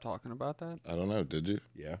we stop talking about that? I don't know. Did you?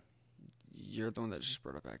 Yeah. You're the one that just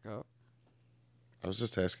brought it back up. I was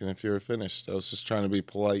just asking if you were finished. I was just trying to be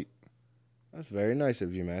polite. That's very nice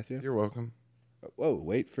of you, Matthew. You're welcome. Whoa,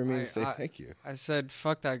 wait for me I- to say I- thank you. I said,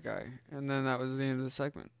 fuck that guy. And then that was the end of the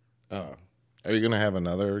segment. Oh. Are you going to have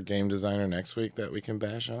another game designer next week that we can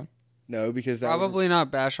bash on? No, because that would- Probably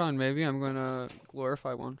not bash on. Maybe I'm going to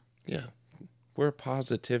glorify one. Yeah. We're a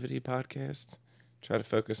positivity podcast. Try to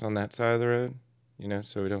focus on that side of the road,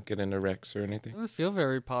 so we don't get into wrecks or It anything. doesn't feel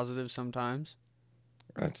very positive sometimes.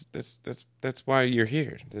 That's why you're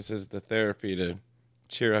here. This is the therapy to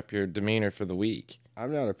cheer up your demeanor for the week.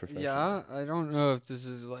 I'm not a professional. Yeah, I don't know if this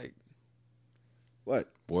is like What?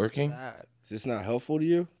 Working? that. Is this not helpful to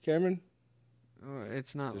you, Cameron?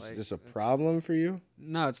 It's not Is like this a it's- problem for you?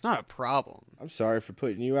 No, it's not a problem. I'm sorry for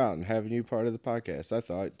putting you out and having you part of the podcast. I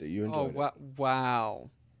thought that you Oh enjoyed it. wow!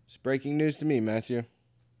 It's breaking news to me, Matthew.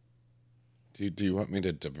 Do you want me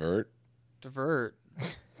to divert? Divert.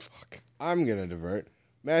 Fuck. I'm going to divert.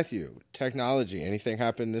 Matthew, technology. Anything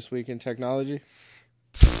happened this week in technology?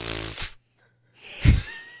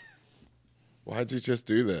 Why'd you just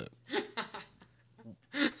do that?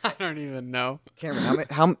 I don't even know. Cameron,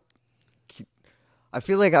 how I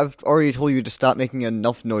feel like I've already told you to stop making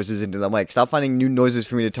enough noises into the mic. Stop finding new noises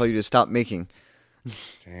for me to tell you to stop making.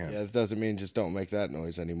 Damn. Yeah, that doesn't mean just don't make that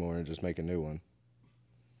noise anymore and just make a new one.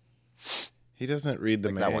 He doesn't read the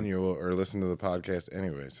Like that one. manual or listen to the podcast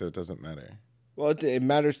anyway, so it doesn't matter. Well, it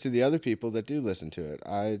matters to the other people that do listen to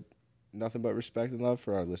it. Nothing but respect and love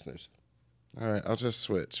for our listeners. All right, I'll just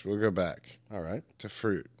switch. We'll go back All right. to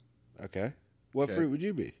fruit. Okay. What Okay. fruit would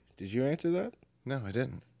you be? Did you answer that? No, I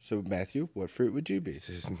didn't. So, Matthew, what fruit would you be? This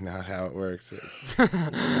is not how it works. It's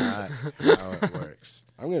not how it works.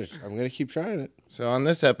 I'm gonna keep trying it. So on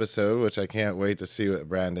this episode, which I can't wait to see what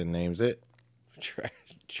Brandon names it,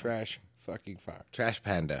 Trash fucking fire. Trash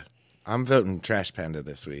Panda. I'm voting Trash Panda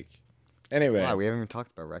this week. Anyway, Wow, we haven't even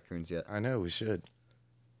talked about raccoons yet. I know we should.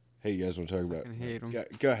 Hey, you guys want to talk about? I hate 'em.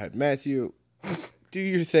 Go ahead, Matthew. Do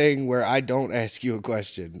your thing where I don't ask you a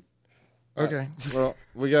question. Okay. Well,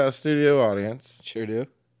 we got a studio audience, Sure do.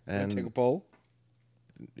 And take a and poll.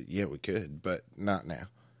 yeah, we could, but not now.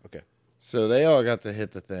 Okay. So they all got to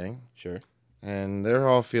hit the thing, Sure. and they're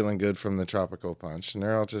all feeling good from the tropical punch, and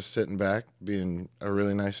they're all just sitting back, being a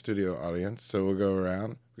really nice studio audience. So we'll go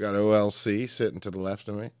around. We got OLC sitting to the left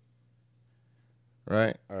of me.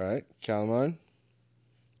 Right? All right. Calamine.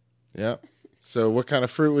 Yep. So what kind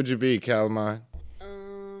of fruit would you be, Calamine?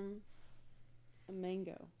 A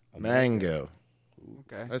mango. Mango.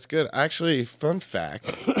 Okay. That's good. Actually, fun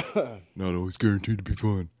fact. Not always guaranteed to be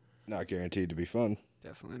fun. Not guaranteed to be fun.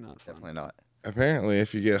 Definitely not fun. Definitely not. Apparently,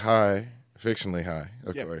 if you get high, fictionally high,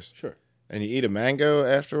 of Yeah, course, sure. and you eat a mango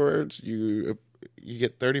afterwards, you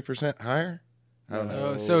get 30% higher. I don't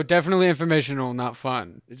know. So definitely informational, not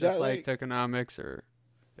fun. Is Just that like like- tokenomics or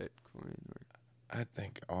Bitcoin? Or... I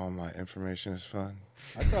think all my information is fun.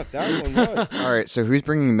 I thought that one was. All right, so who's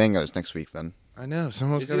bringing mangoes next week then? I know.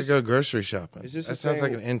 Someone's Is got to this- go grocery shopping. is this that a sounds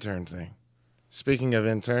like thing- an intern thing. Speaking of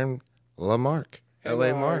intern, Lamarck.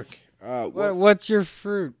 L.A. Mark. What's your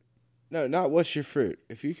fruit? No, not what's your fruit.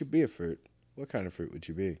 If you could be a fruit, what kind of fruit would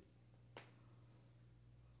you be?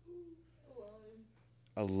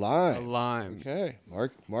 A A lime. lime. Okay.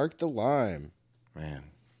 Mark the lime. Man.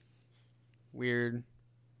 Weird.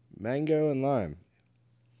 Mango and lime.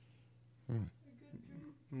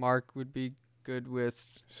 Mark would be good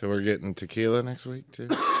with So we're getting tequila next week, too?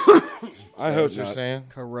 I Is that hope what you're not. saying?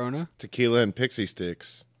 Corona. Tequila and pixie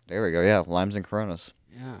sticks. There we go. Yeah, limes and coronas.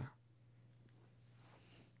 Yeah.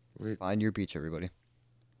 Find your beach, everybody.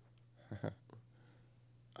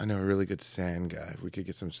 I know a really good sand guy. We could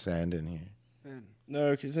get some sand in here.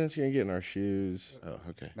 No, because then it's going to get in our shoes. Oh,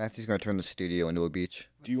 okay. Matthew's going to turn the studio into a beach.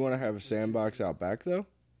 Do you want to have a sandbox out back, though?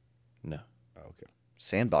 No. Oh, okay.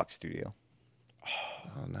 Sandbox studio.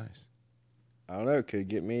 Oh, nice. I don't know. Could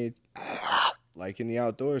get me liking the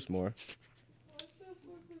outdoors more.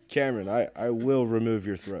 Cameron, I will remove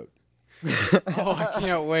your throat. Oh, I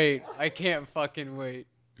can't wait. I can't fucking wait.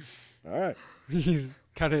 All right. Please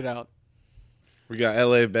cut it out. We got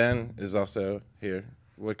L.A. Ben is also here.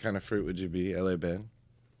 What kind of fruit would you be, L.A. Ben?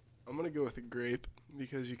 I'm gonna go with a grape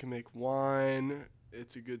because you can make wine.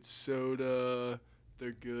 It's a good soda.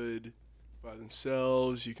 They're good by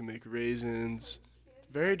themselves. You can make raisins. It's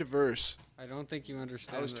very diverse. I don't think you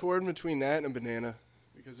understand. I was that torn between that and a banana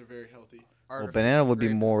because they're very healthy. artificial banana would be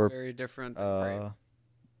grape is more, very different than grape.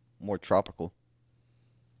 More tropical.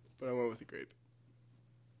 But I went with a grape.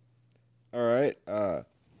 All right.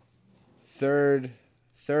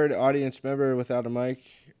 Third audience member without a mic.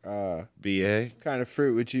 B.A.? What kind of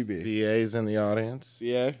fruit would you be? B.A.'s in the audience.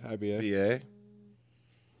 Yeah, I'd be a. B.A.?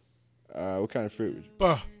 What kind of fruit would you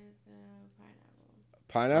Bah.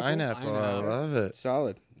 Pineapple? Pineapple. I Pineapple. love it.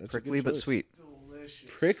 Solid. That's a good Prickly but choice. sweet. Delicious.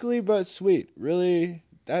 Prickly but sweet. Really,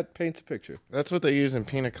 that paints a picture. That's what they use in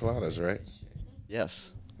pina coladas, right?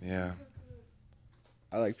 Yes. Yeah.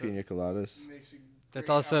 I like pina coladas. Makes a That's great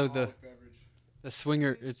also alcoholic beverage. the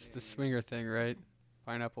swinger. It's the swinger thing, right?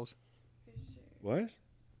 Pineapples. What?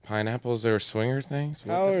 Pineapples are swinger things?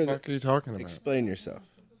 What How the are fuck are you talking about? Explain yourself.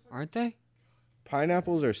 Aren't they?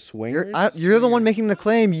 Pineapples are swingers. You're the one making the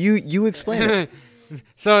claim. You explain it.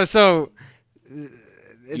 So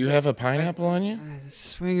You have a pineapple on you?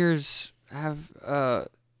 swingers have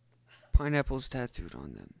pineapples tattooed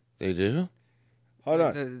on them. They do? Hold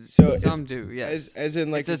on. The- So some do, yes. as in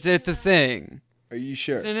like, it's a thing, are you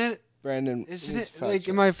sure, isn't it? Brandon? Isn't let's it? fact Like, check.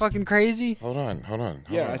 am I fucking crazy? Hold on.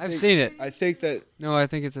 Yeah, on. I I've think- seen it. I think that No, I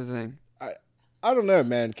think it's a thing. I don't know,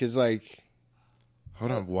 man, because like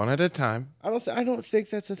Hold on. One at a time. I I don't think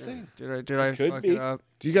that's a thing. Did I could fuck be. it up?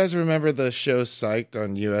 Do you guys remember the show Psyched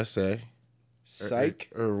on USA Psych.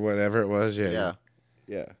 or whatever it was? Yeah.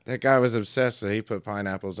 Yeah. That guy was obsessed that he put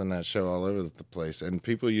pineapples in that show all over the place. And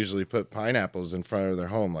people usually put pineapples in front of their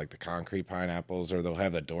home, like the concrete pineapples, or they'll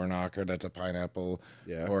have a door knocker that's a pineapple.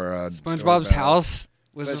 Yeah. Or a SpongeBob's doorbell. house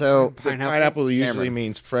was So, a The pineapple. pineapple usually Cameron.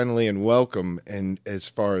 means friendly and welcome, and as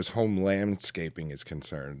far as home landscaping is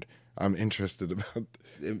concerned. I'm interested about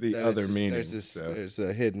the That other is- meanings. There's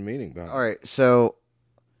a hidden meaning behind it. All right, so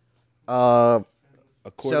so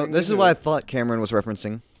According this to is what I thought Cameron was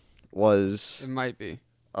referencing was It might be.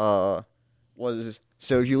 was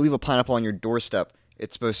so if you leave a pineapple on your doorstep,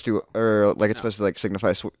 it's supposed to supposed to like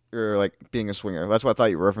signify or like being a swinger. That's what I thought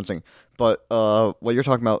you were referencing. But what you're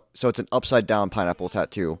talking about, so it's an upside down pineapple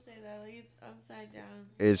tattoo Say that like it's upside down.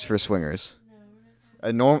 is for swingers. No,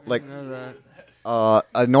 we're not talking. A I know that.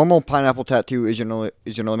 a normal pineapple tattoo is generally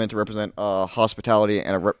meant to represent hospitality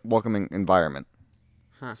and a welcoming environment.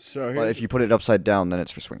 So But here's, if you put it upside down, then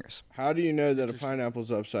it's for swingers. how do you know that a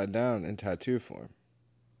pineapple's upside down in tattoo form?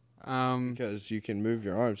 Um, Because you can move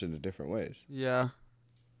your arms into different ways. yeah.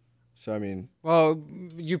 So I mean, Well,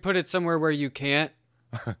 you put it somewhere where you can't.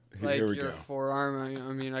 Like Here we your go. forearm.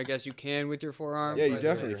 I mean, I guess you can with your forearm. yeah, you but-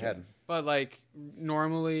 definitely can. But like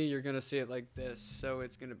normally, you're gonna see it like this, so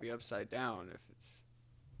it's gonna be upside down if it's.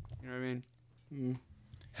 You know what I mean?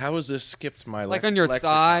 How has this skipped my Like on your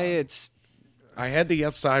lexicon? thigh, it's. I had the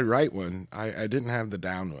upside right one. I didn't have the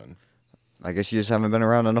down one. I guess you just haven't been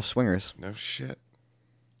around enough swingers. No shit.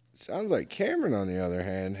 Sounds like Cameron, on the other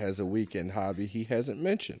hand, has a weekend hobby he hasn't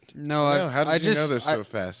mentioned. No, No, how did I you just, know this I, so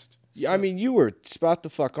fast? Yeah, I mean, you were spot the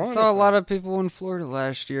fuck on. I saw a lot of people in Florida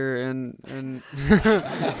last year, and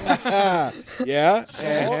Yeah.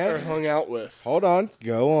 Or uh-huh. hung out with. Hold on.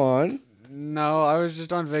 Go on. no, I was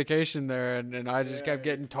just on vacation there, and I just kept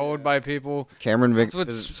getting told by people. Cameron That's visits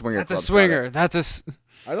what's swinger that's a clubs, got swinger. it. That's a.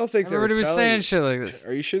 I don't think they were Everybody was telling saying you- shit like this.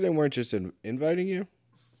 Are you sure they weren't just inviting you?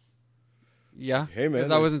 Yeah, Hey, man,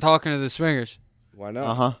 because I there's- wasn't talking to the swingers. Why not?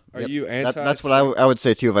 Uh-huh. Are Yep. you anti? That's what I would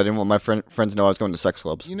say too if I didn't want my friends to know I was going to sex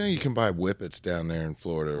clubs. You know you can buy whippets down there in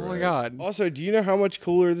Florida, Oh right? my god. Also, do you know how much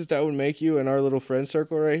cooler that would make you in our little friend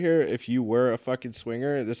circle right here if you were a fucking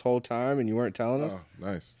swinger this whole time and you weren't telling us? Oh,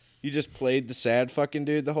 nice. You just played the sad fucking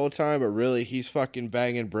dude the whole time, but really he's fucking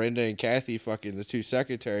banging Brenda and Kathy, fucking the two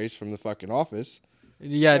secretaries from the fucking office.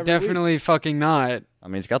 Yeah, Every definitely fucking not. I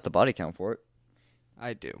mean, he's got the body count for it.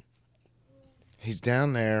 I do. He's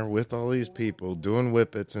down there with all these people doing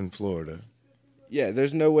whippets in Florida. Yeah,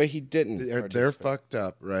 there's no way he didn't. They're participate. fucked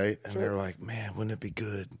up, right? And they're like, man, wouldn't it be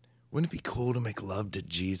good? Wouldn't it be cool to make love to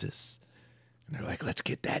Jesus? And they're like, let's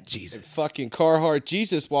get that Jesus. Fucking Carhartt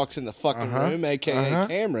Jesus walks in the fucking room, aka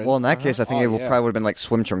Cameron. Well, in that case, I think Oh, it yeah. probably would have been like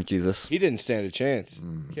swim trunk Jesus. He didn't stand a chance.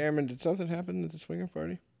 Mm. Cameron, did something happen at the swinger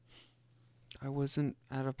party? I wasn't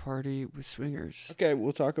at a party with swingers. Okay,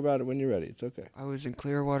 we'll talk about it when you're ready. It's okay. I was in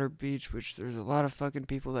Clearwater Beach, which there's a lot of fucking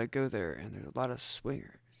people that go there, and there's a lot of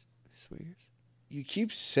swingers. Swingers? You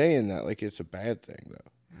keep saying that like it's a bad thing,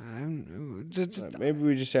 though. I don't know. Maybe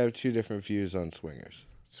we just have two different views on swingers.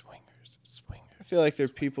 Swingers, swingers. I feel like there are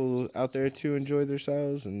people out there to enjoy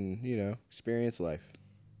themselves and, experience life.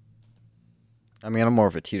 I mean, I'm more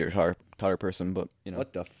of a teeter-totter person, but you know,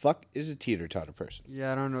 What the fuck is a teeter-totter person?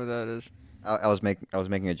 Yeah, I don't know what that is. I was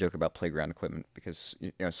making a joke about playground equipment because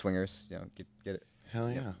swingers, get it. Hell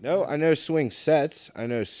yeah. No, I know swing sets. I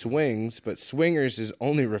know swings, but swingers is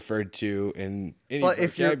only referred to in any But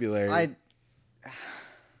if you're, vocabulary.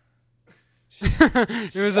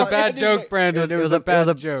 It was a bad joke, Brandon. It was a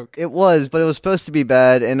bad joke. It was, but it was supposed to be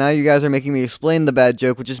bad, and now you guys are making me explain the bad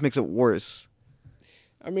joke, which just makes it worse.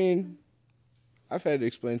 I mean, I've had to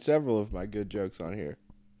explain several of my good jokes on here.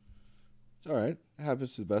 It's all right. It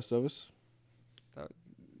happens to the best of us.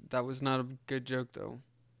 That was not a good joke, though.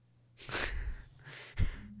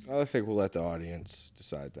 I think we'll let the audience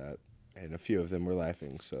decide that. And a few of them were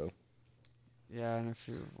laughing, so. Yeah, and a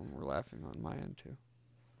few of them were laughing on my end, too.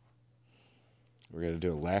 We're going to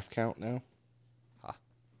do a laugh count now.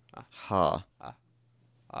 Ha.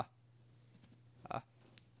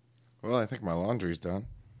 Well, I think my laundry's done.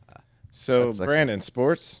 So, That's actually- Brandon,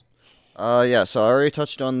 sports? Yeah, so I already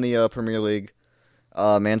touched on the Premier League.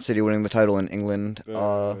 Man City winning the title in England.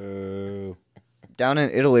 Boo. Down in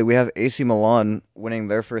Italy, we have AC Milan winning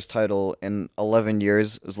their first title in 11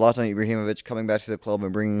 years. Zlatan Ibrahimovic coming back to the club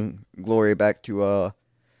and bringing glory back to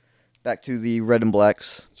the Red and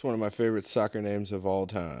Blacks. It's one of my favorite soccer names of all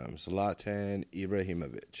time. Zlatan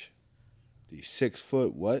Ibrahimovic. The 6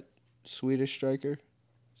 foot what? Swedish striker?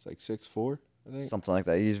 It's like 6'4", I think. Something like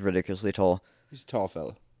that. He's ridiculously tall. He's a tall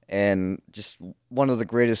fella. and just one of the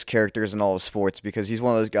greatest characters in all of sports because he's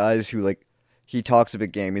one of those guys who like he talks a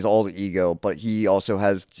big game. He's all the ego, but he also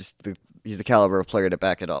has he's the caliber of player to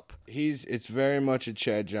back it up. It's very much a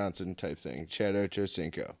Chad Johnson type thing. Chad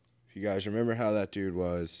Ochocinco. If you guys remember how that dude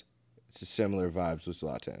was, it's a similar vibes with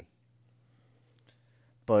Zlatan.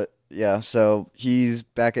 But yeah, so he's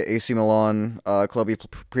back at AC Milan, club he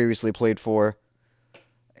previously played for,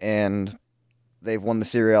 and they've won the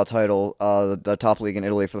Serie A title, the top league in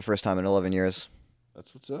Italy for the first time in 11 years.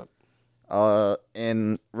 That's what's up.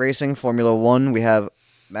 In racing, Formula One, we have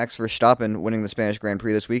Max Verstappen winning the Spanish Grand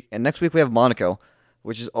Prix this week, and next week we have Monaco,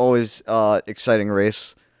 which is always exciting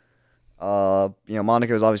race.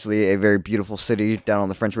 Monaco is obviously a very beautiful city down on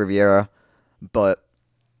the French Riviera, but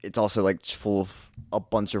it's also like full of a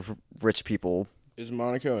bunch of rich people. Is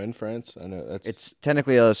Monaco in France? I know It's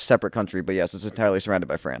technically a separate country, but yes, it's entirely surrounded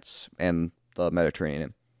by France and the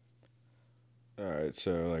Mediterranean. All right,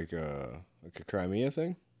 so like a Crimea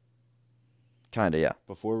thing Kinda, yeah.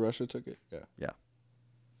 before Russia took it. Yeah.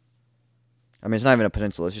 I mean, it's not even a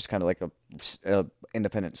peninsula; it's just kind of like a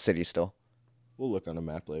independent city still. We'll look on a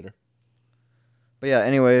map later. But yeah,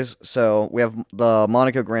 anyways, so we have the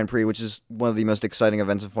Monaco Grand Prix, which is one of the most exciting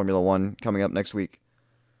events in Formula One, coming up next week.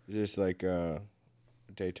 Is this like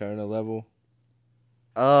Daytona level?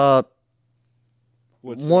 What's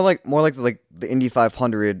More like the Indy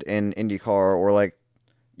 500 and IndyCar, or like,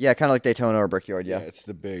 yeah, kind of like Daytona or Brickyard. Yeah, it's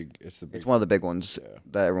the big. it's one of the big ones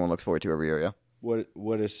that everyone looks forward to every year. Yeah.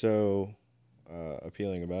 What is so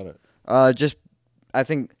appealing about it? I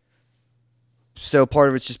think. So part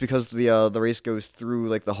of it's just because the race goes through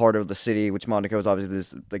like the heart of the city, which Monaco is obviously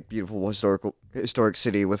this like beautiful historic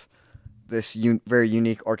city with this very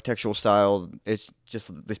unique architectural style. It's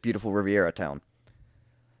just this beautiful Riviera town,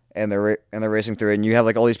 and they're racing through it, and you have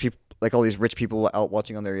like all these people, like all these rich people out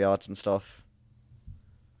watching on their yachts and stuff.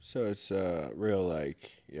 So it's real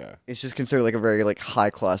like It's just considered like a very like high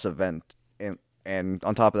class event, and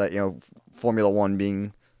on top of that, Formula One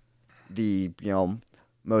being the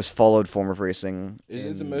most followed form of racing. Is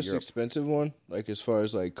it the most Europe. expensive one? Like as far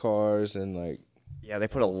as like cars and like. Yeah, they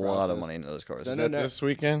put a lot of money into those cars. No, Is no, that no. this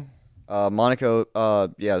weekend? Monaco,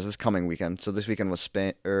 it's this coming weekend. So this weekend was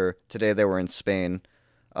Spain, or today they were in Spain,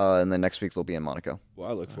 and then next week they'll be in Monaco. Well,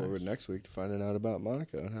 I look forward next week to finding out about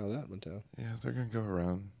Monaco and how that went down. Yeah, they're gonna go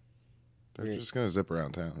around. They're just gonna zip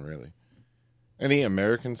around town, really. Any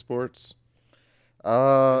American sports?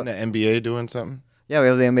 Uh, The NBA doing something? yeah, we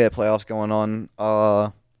have the NBA playoffs going on.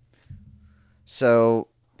 So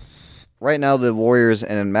right now the Warriors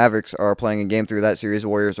and Mavericks are playing a game through that series. The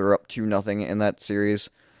Warriors are up 2-0 in that series.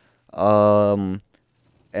 And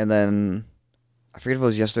then I forget if it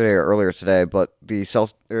was yesterday or earlier today, but the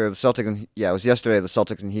Celtics and, it was yesterday. The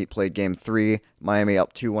Celtics and Heat played Game 3. Miami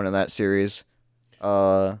up 2-1 in that series.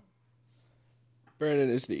 Brandon,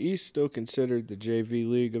 is the East still considered the JV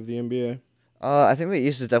league of the NBA? I think the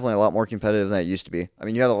East is definitely a lot more competitive than it used to be. I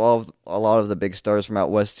mean, you had a lot of the big stars from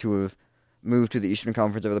out west who have moved to the Eastern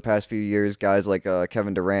Conference over the past few years. Guys like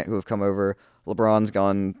Kevin Durant who have come over. LeBron's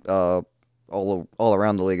gone all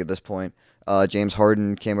around the league at this point. James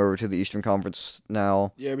Harden came over to the Eastern Conference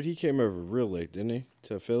now. Yeah, but he came over real late, didn't he?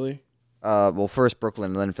 To Philly? Well, first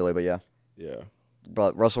Brooklyn and then Philly, but yeah. Yeah.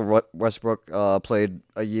 But Russell Westbrook played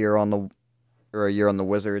a year on the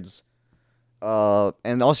Wizards.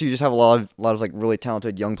 And also you just have a lot of like really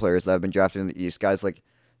talented young players that have been drafted in the East. Guys like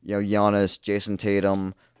Giannis, Jason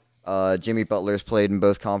Tatum, Jimmy Butler's played in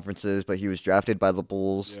both conferences, but he was drafted by the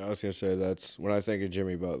Bulls. Yeah, I was gonna say that's when I think of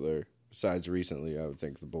Jimmy Butler. Besides recently, I would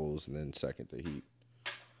think the Bulls, and then second the Heat.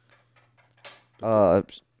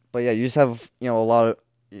 But yeah, you just have a lot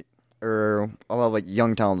of like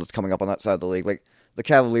young talent that's coming up on that side of the league. Like the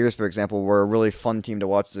Cavaliers, for example, were a really fun team to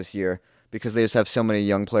watch this year because they just have so many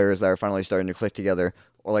young players that are finally starting to click together.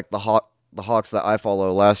 Or like the Hawks that I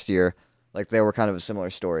follow last year, like they were kind of a similar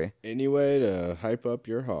story. Any way to hype up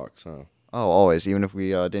your Hawks, huh? Oh, always, even if we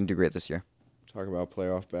didn't do great this year. Talk about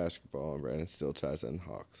playoff basketball, and Brandon still ties in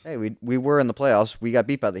Hawks. Hey, we were in the playoffs. We got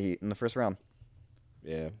beat by the Heat in the first round.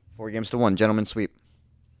 Yeah. 4-1, gentleman's sweep.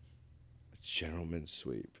 Gentleman's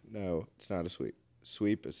sweep. No, it's not a sweep.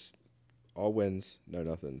 Sweep is all wins, no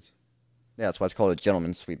nothings. Yeah, that's why it's called a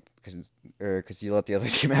gentleman's sweep, because you let the other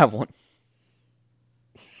team have one.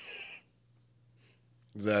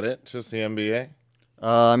 Is that it? Just the NBA?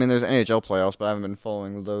 I mean, there's NHL playoffs, but I haven't been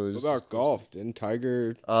following those. What about golf? Didn't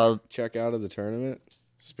Tiger check out of the tournament?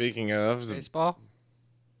 Speaking of, Baseball?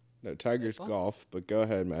 No, Tiger's golf, but go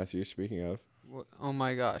ahead, Matthew. Speaking of. Oh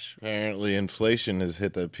my gosh. apparently inflation has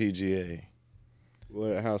hit the PGA.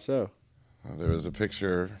 How so? There was a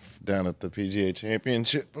picture down at the PGA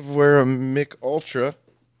Championship of where a Mick Ultra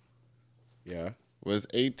Yeah. was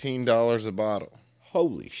 $18 a bottle.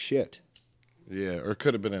 Holy shit. Yeah, or it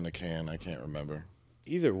could have been in a can. I can't remember.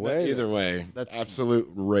 Either way. Either way, That's- absolute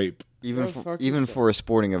rape. Even Go for, fuck even yourself. for a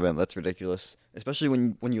sporting event, that's ridiculous. Especially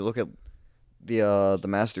when you look at the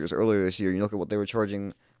Masters earlier this year, you look at what they were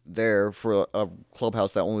charging there for a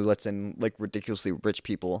clubhouse that only lets in like ridiculously rich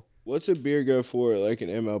people. What's a beer go for at like an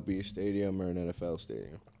MLB stadium or an NFL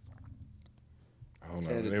stadium? I don't know,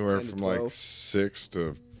 10 to- anywhere 10 to from like 12. 6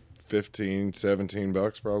 to 15,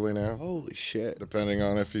 $17 probably now. Holy shit. Depending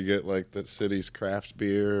on if you get like the city's craft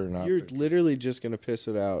beer or not. You're literally just going to piss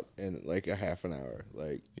it out in like a half an hour.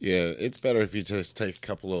 Like, Yeah, it's better if you just take a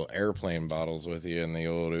couple little airplane bottles with you in the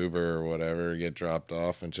old Uber or whatever, get dropped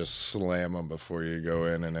off, and just slam them before you go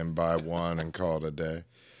in, and then buy one and call it a day.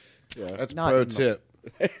 yeah. That's Not pro in the- tip.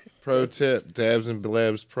 Pro tip. Dabs and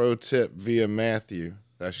Blabs pro tip via Matthew.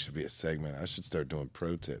 That should be a segment. I should start doing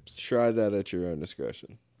pro tips. Try that at your own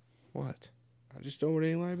discretion. What? I just don't want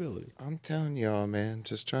any liability. I'm telling y'all, man.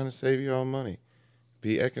 Just trying to save y'all money.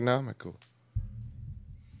 Be economical.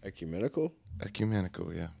 Ecumenical?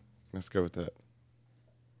 Ecumenical, yeah. Let's go with that.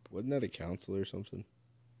 Wasn't that a council or something?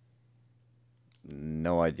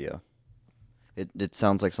 No idea. It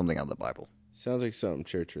sounds like something out of the Bible. Sounds like something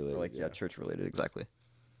church Or related. like church related exactly.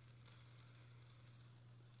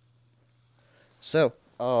 So,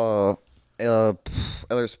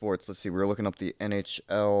 other sports. Let's see. We were looking up the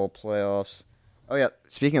NHL playoffs. Oh yeah.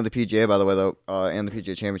 Speaking of the PGA, by the way, though, and the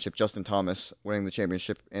PGA Championship, Justin Thomas winning the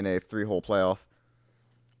championship in a 3-hole playoff.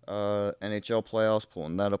 NHL playoffs.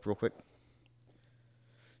 Pulling that up real quick.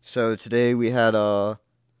 So today we had the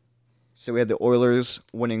Oilers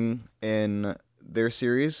winning in their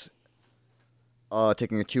series,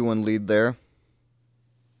 taking a 2-1 lead there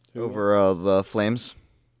over the Flames.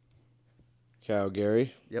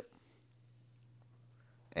 Calgary. Yep.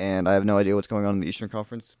 And I have no idea what's going on in the Eastern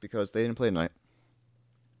Conference because they didn't play tonight.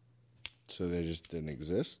 So they just didn't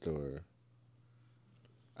exist, or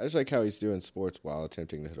I just like how he's doing sports while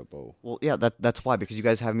attempting to hit a bowl. Well, yeah, that's why, because you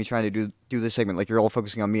guys have me trying to do this segment like you're all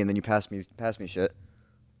focusing on me and then you pass me shit.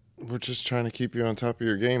 We're just trying to keep you on top of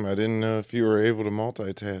your game. I didn't know if you were able to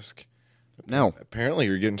multitask. No. Apparently,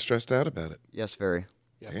 you're getting stressed out about it. Yes, very.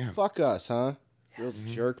 Yeah, Damn. fuck us, huh? Real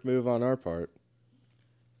jerk move on our part.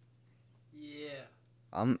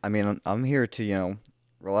 I'm here to,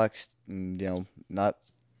 relax and, not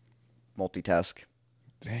multitask.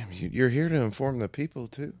 Damn, you're here to inform the people,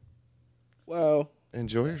 too. Well,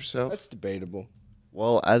 Enjoy yourself. that's debatable.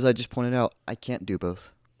 Well, as I just pointed out, I can't do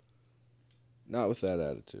both. Not with that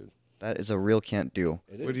attitude. That is a real can't do.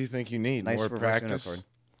 It What is. do you think you need? Nice More reverse practice? unitard.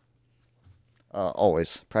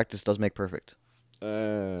 Always. Practice does make perfect.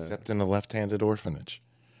 Except in a left-handed orphanage.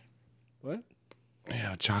 What?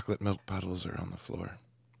 Yeah, chocolate milk puddles are on the floor.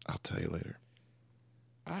 I'll tell you later.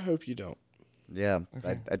 I hope you don't. Yeah,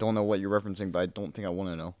 Okay. I don't know what you're referencing, but I don't think I want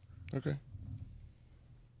to know. Okay.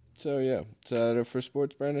 So yeah, is that it for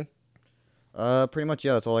sports, Brandon? Pretty much,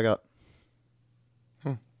 yeah, that's all I got.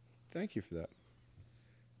 Thank you for that.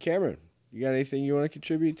 Cameron, you got anything you want to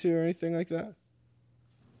contribute to or anything like that?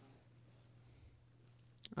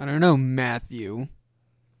 I don't know, Matthew.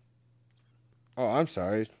 Oh, I'm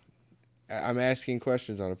sorry. I'm asking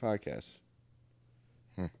questions on a podcast.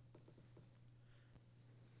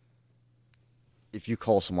 If you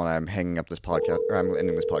call someone, I'm hanging up this podcast, or I'm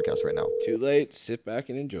ending this podcast right now. Too late. Sit back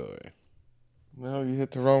and enjoy. No, you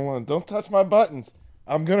hit the wrong one. Don't touch my buttons.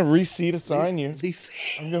 I'm going to reseat assign you.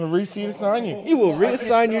 I'm going to reseat assign you. You will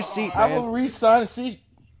reassign your seat, I will man. re-sign a seat.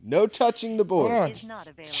 No touching the Hold board. on. Is not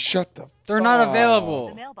available. Shut the... They're not The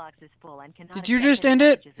available. mailbox is full and cannot Did you accept just any end it?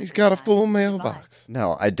 messages at He's this got a time. full Goodbye. mailbox.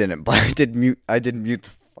 No, I didn't, but I did mute the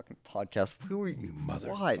fucking podcast. Who are you?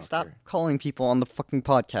 Why? Motherfucker. Stop calling people on the fucking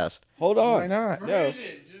podcast. Hold on. Why not? No.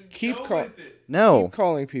 Keep No.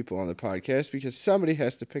 calling people on the podcast because somebody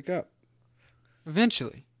has to pick up.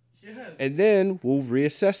 Eventually. And then we'll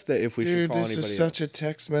reassess that if we should Dude, call this anybody is such a else.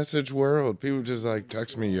 text message world. People just like,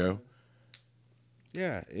 text me, yo.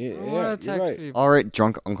 Yeah, I yeah, want you're to text right. people. All right,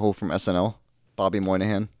 drunk uncle from SNL, Bobby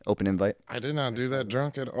Moynihan, open invite. I did not do that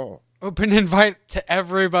drunk at all. Open invite to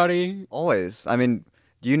everybody. Always. I mean,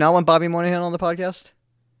 do you not want Bobby Moynihan on the podcast?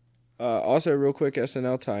 Also, real quick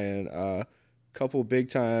SNL tie-in. Couple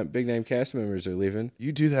big name cast members are leaving.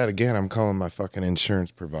 You do that again, I'm calling my fucking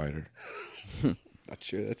insurance provider. Not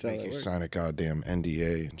sure that's how Make that you works. sign a goddamn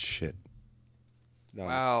NDA and shit.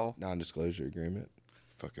 Wow. Non-disclosure agreement.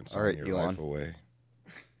 Fucking All sign right, your Elon. life away.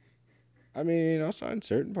 I mean, I'll sign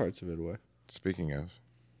certain parts of it away. Speaking of,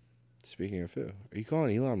 Speaking of who? Are you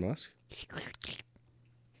calling Elon Musk?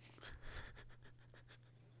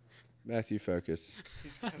 Matthew, focus.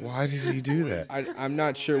 Why did he do that? I'm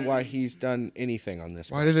not sure why he's done anything on this.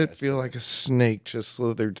 Why did it podcast feel today. like a snake just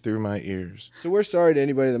slithered through my ears? So we're sorry to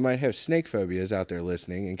anybody that might have snake phobias out there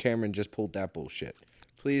listening, and Cameron just pulled that bullshit.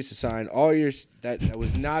 Please assign all your that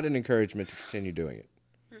was not an encouragement to continue doing it.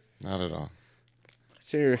 Not at all.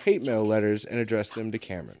 Send your hate mail letters and address them to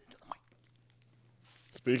Cameron.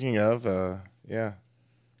 Speaking of, yeah,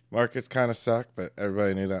 markets kind of suck, but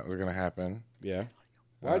everybody knew that was going to happen. Yeah.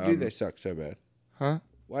 Why do they suck so bad? Huh?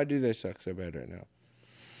 Why do they suck so bad right now?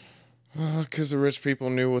 Because the rich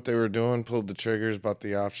people knew what they were doing, pulled the triggers, bought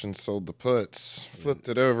the options, sold the puts, flipped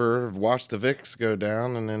it over, watched the VIX go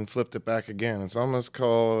down, and then flipped it back again. It's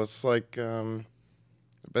like, the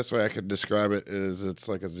best way I could describe it is it's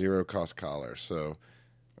like a zero-cost collar. So,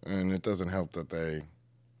 and it doesn't help that they,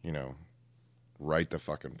 write the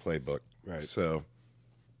fucking playbook. Right. So,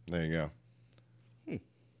 there you go.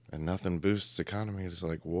 And nothing boosts economies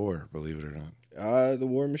like war, believe it or not. The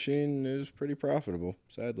war machine is pretty profitable,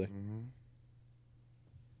 sadly.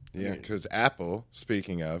 Yeah, because Apple,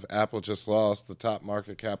 speaking of, Apple just lost the top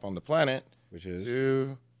market cap on the planet Which is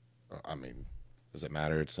to, does it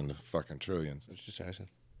matter? It's in the fucking trillions. it's just asking.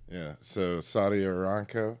 Yeah, so Saudi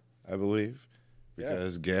Aramco, I believe,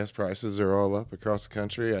 because gas prices are all up across the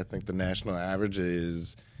country. I think the national average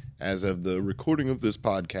is, as of the recording of this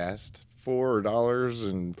podcast,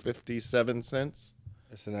 $4.57.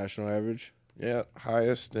 That's the national average. Yeah,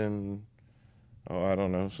 highest in, I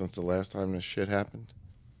don't know, since the last time this shit happened.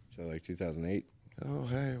 So like 2008. Oh,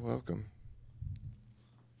 hey, welcome.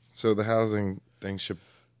 So the housing thing should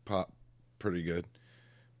pop pretty good.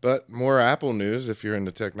 But more Apple news if you're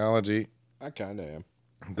into technology. I kind of am.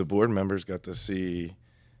 The board members got to see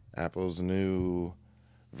Apple's new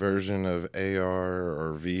version of AR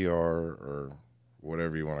or VR or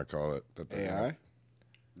whatever you want to call it. That they have. AI?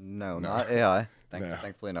 No, not AI. No.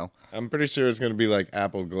 Thankfully, no. I'm pretty sure it's going to be like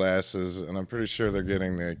Apple glasses, and I'm pretty sure they're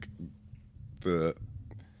getting the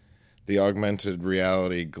augmented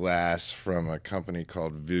reality glass from a company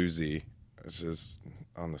called Vuzi. It's just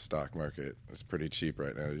on the stock market. It's pretty cheap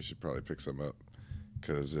right now. You should probably pick some up,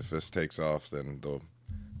 because if this takes off, then they'll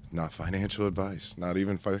not financial advice, not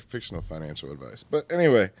even fictional financial advice. But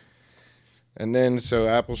anyway, and then so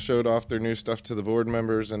Apple showed off their new stuff to the board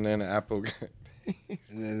members, and then Apple. And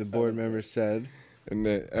then the board members said, And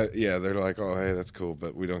then, they're like, oh, hey, that's cool,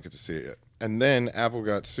 but we don't get to see it yet. And then Apple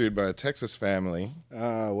got sued by a Texas family.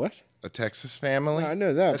 what? A Texas family? No, I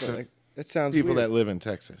know that, That's but that sounds people weird. that live in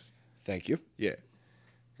Texas. Thank you. Yeah.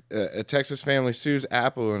 A Texas family sues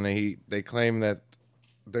Apple, and they claim that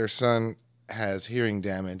their son has hearing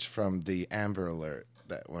damage from the Amber Alert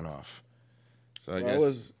that went off. So I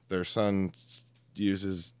guess their son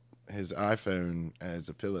uses his iPhone as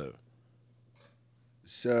a pillow.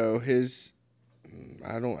 So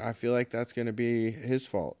I feel like that's going to be his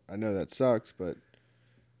fault. I know that sucks, but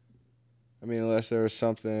I mean, unless there was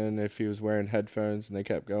something, if he was wearing headphones and they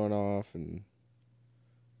kept going off,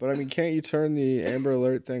 but I mean, can't you turn the Amber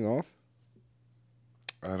Alert thing off?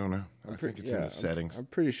 I don't know. I think it's in the settings. I'm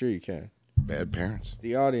pretty sure you can. Bad parents.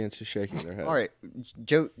 The audience is shaking their head. All right,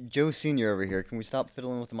 Joe Senior over here. Can we stop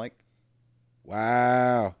fiddling with the mic?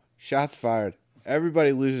 Wow. Shots fired.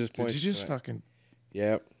 Everybody loses points. Did you just tonight. fucking...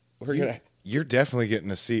 Yep. We're going to... You're definitely getting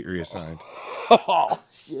a seat reassigned. Oh,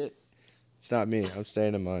 shit. It's not me. I'm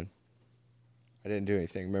staying in mine. I didn't do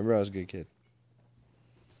anything. Remember, I was a good kid.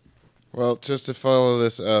 Well, just to follow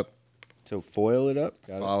this up. So foil it up?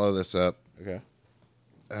 Got Follow this up. it? Okay.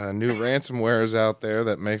 New ransomware is out there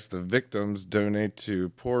that makes the victims donate to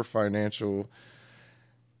poor financial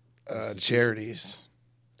charities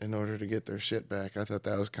in order to get their shit back. I thought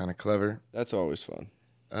that was kind of clever. That's always fun.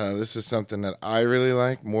 This is something that I really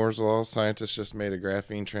like. Moore's Law. Scientists just made a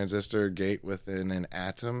graphene transistor gate within an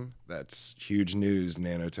atom. That's huge news,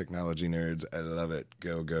 nanotechnology nerds. I love it.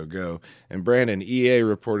 Go, go, go. And Brandon, EA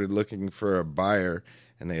reported looking for a buyer,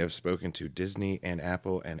 and they have spoken to Disney and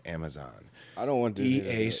Apple and Amazon. I don't want Disney to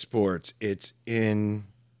EA do it. Sports. It's in...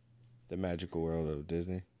 The magical world of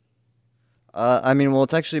Disney.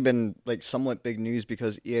 It's actually been like somewhat big news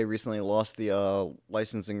because EA recently lost the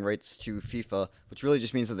licensing rights to FIFA, which really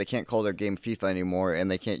just means that they can't call their game FIFA anymore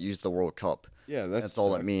and they can't use the World Cup. Yeah, That's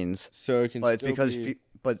all it means. So it can But still because be...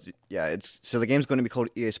 so the game's going to be called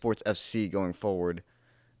EA Sports FC going forward.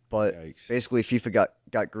 But Yikes. basically, FIFA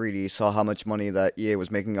got greedy, saw how much money that EA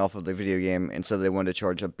was making off of the video game, and so they wanted to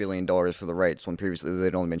charge $1 billion for the rights when previously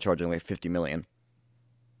they'd only been charging like $50 million.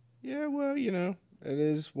 Yeah, well, it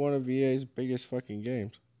is one of EA's biggest fucking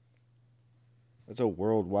games. That's a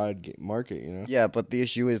worldwide market, Yeah, but the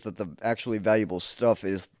issue is that the actually valuable stuff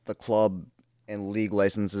is the club and league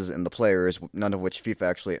licenses and the players, none of which FIFA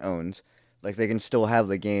actually owns. Like they can still have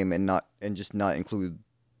the game and just not include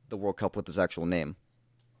the World Cup with its actual name.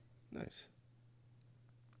 Nice.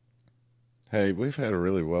 Hey, we've had a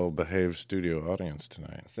really well-behaved studio audience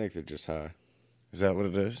tonight. I think they're just high. Is that what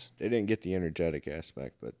it is? They didn't get the energetic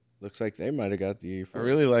aspect, but looks like they might have got the. I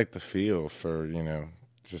really like the feel for,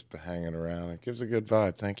 just the hanging around. It gives a good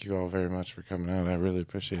vibe. Thank you all very much for coming out. I really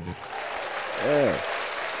appreciate it. Yeah.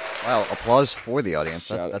 Wow, applause for the audience.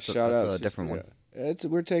 That's Shout out a different one.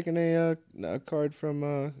 We're taking a card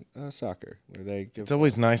from soccer where they give It's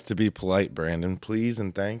always nice to be polite, Brandon. Please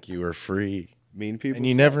and thank you are free. mean people. And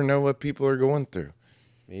you suck. never know what people are going through.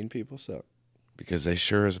 Mean people suck. Because they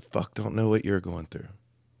sure as fuck don't know what you're going through.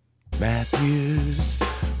 Matthews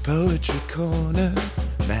Poetry Corner.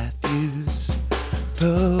 Matthews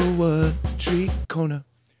Poetry Corner.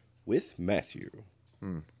 With Matthew.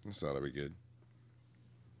 This ought to be good.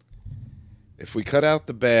 If we cut out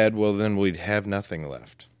the bad, well, then we'd have nothing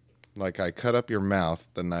left. Like I cut up your mouth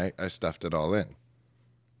the night I stuffed it all in.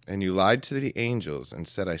 And you lied to the angels and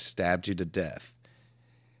said I stabbed you to death.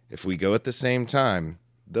 If we go at the same time,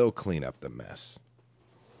 they'll clean up the mess.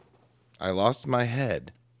 I lost my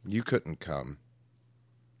head. You couldn't come.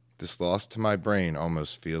 This loss to my brain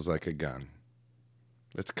almost feels like a gun.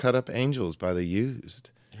 Let's cut up Angels by the Used.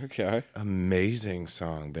 Okay. Amazing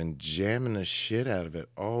song. Been jamming the shit out of it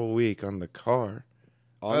all week on the car.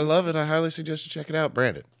 I love it. I highly suggest you check it out,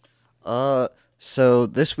 Brandon. So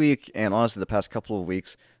this week, and honestly the past couple of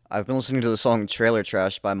weeks, I've been listening to the song Trailer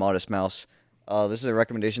Trash by Modest Mouse. This is a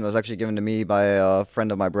recommendation that was actually given to me by a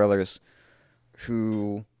friend of my brother's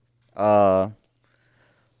who, told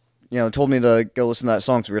me to go listen to that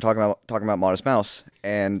song. So we were talking about Modest Mouse,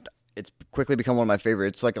 and it's quickly become one of my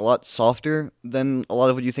favorites. It's like a lot softer than a lot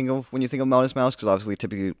of what you think of when you think of Modest Mouse, because obviously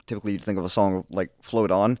typically you think of a song like Float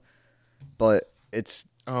On, but it's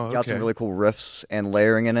got some really cool riffs and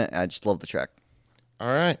layering in it. And I just love the track.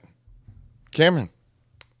 All right. Cameron.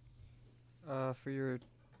 For your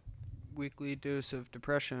weekly dose of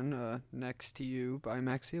depression, Next to You by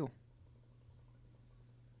Max Seal.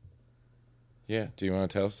 Yeah. Do you want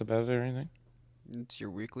to tell us about it or anything? It's your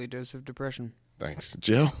weekly dose of depression. Thanks.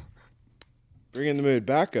 Jill? Bringing the mood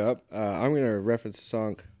back up, I'm going to reference a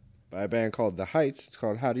song by a band called The Heights. It's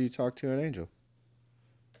called How Do You Talk to an Angel?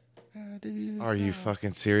 Are you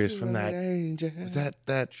fucking serious from that? Angel. Was that?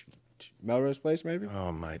 Melrose Place, maybe?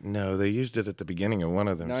 Oh, my. No, they used it at the beginning of one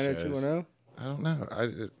of them shows. 90210? I don't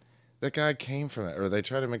know. That guy came from that, or they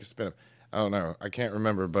tried to make a spin-off. I don't know. I can't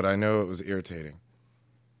remember, but I know it was irritating.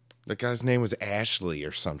 That guy's name was Ashley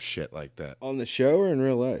or some shit like that. On the show or in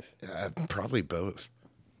real life? Probably both.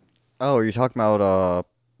 Oh, are you talking about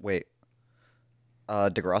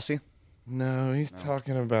Degrassi? No, he's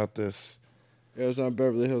talking about this. It was on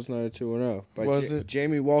Beverly Hills 90210. By Was it?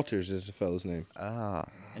 Jamie Walters is the fellow's name. Ah,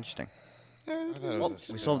 interesting. I thought it Well, was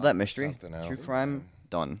a we spin-off solved that of mystery. something else. True crime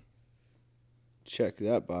done. Check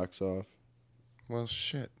that box off. Well,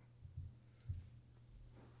 shit.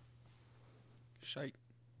 Shite.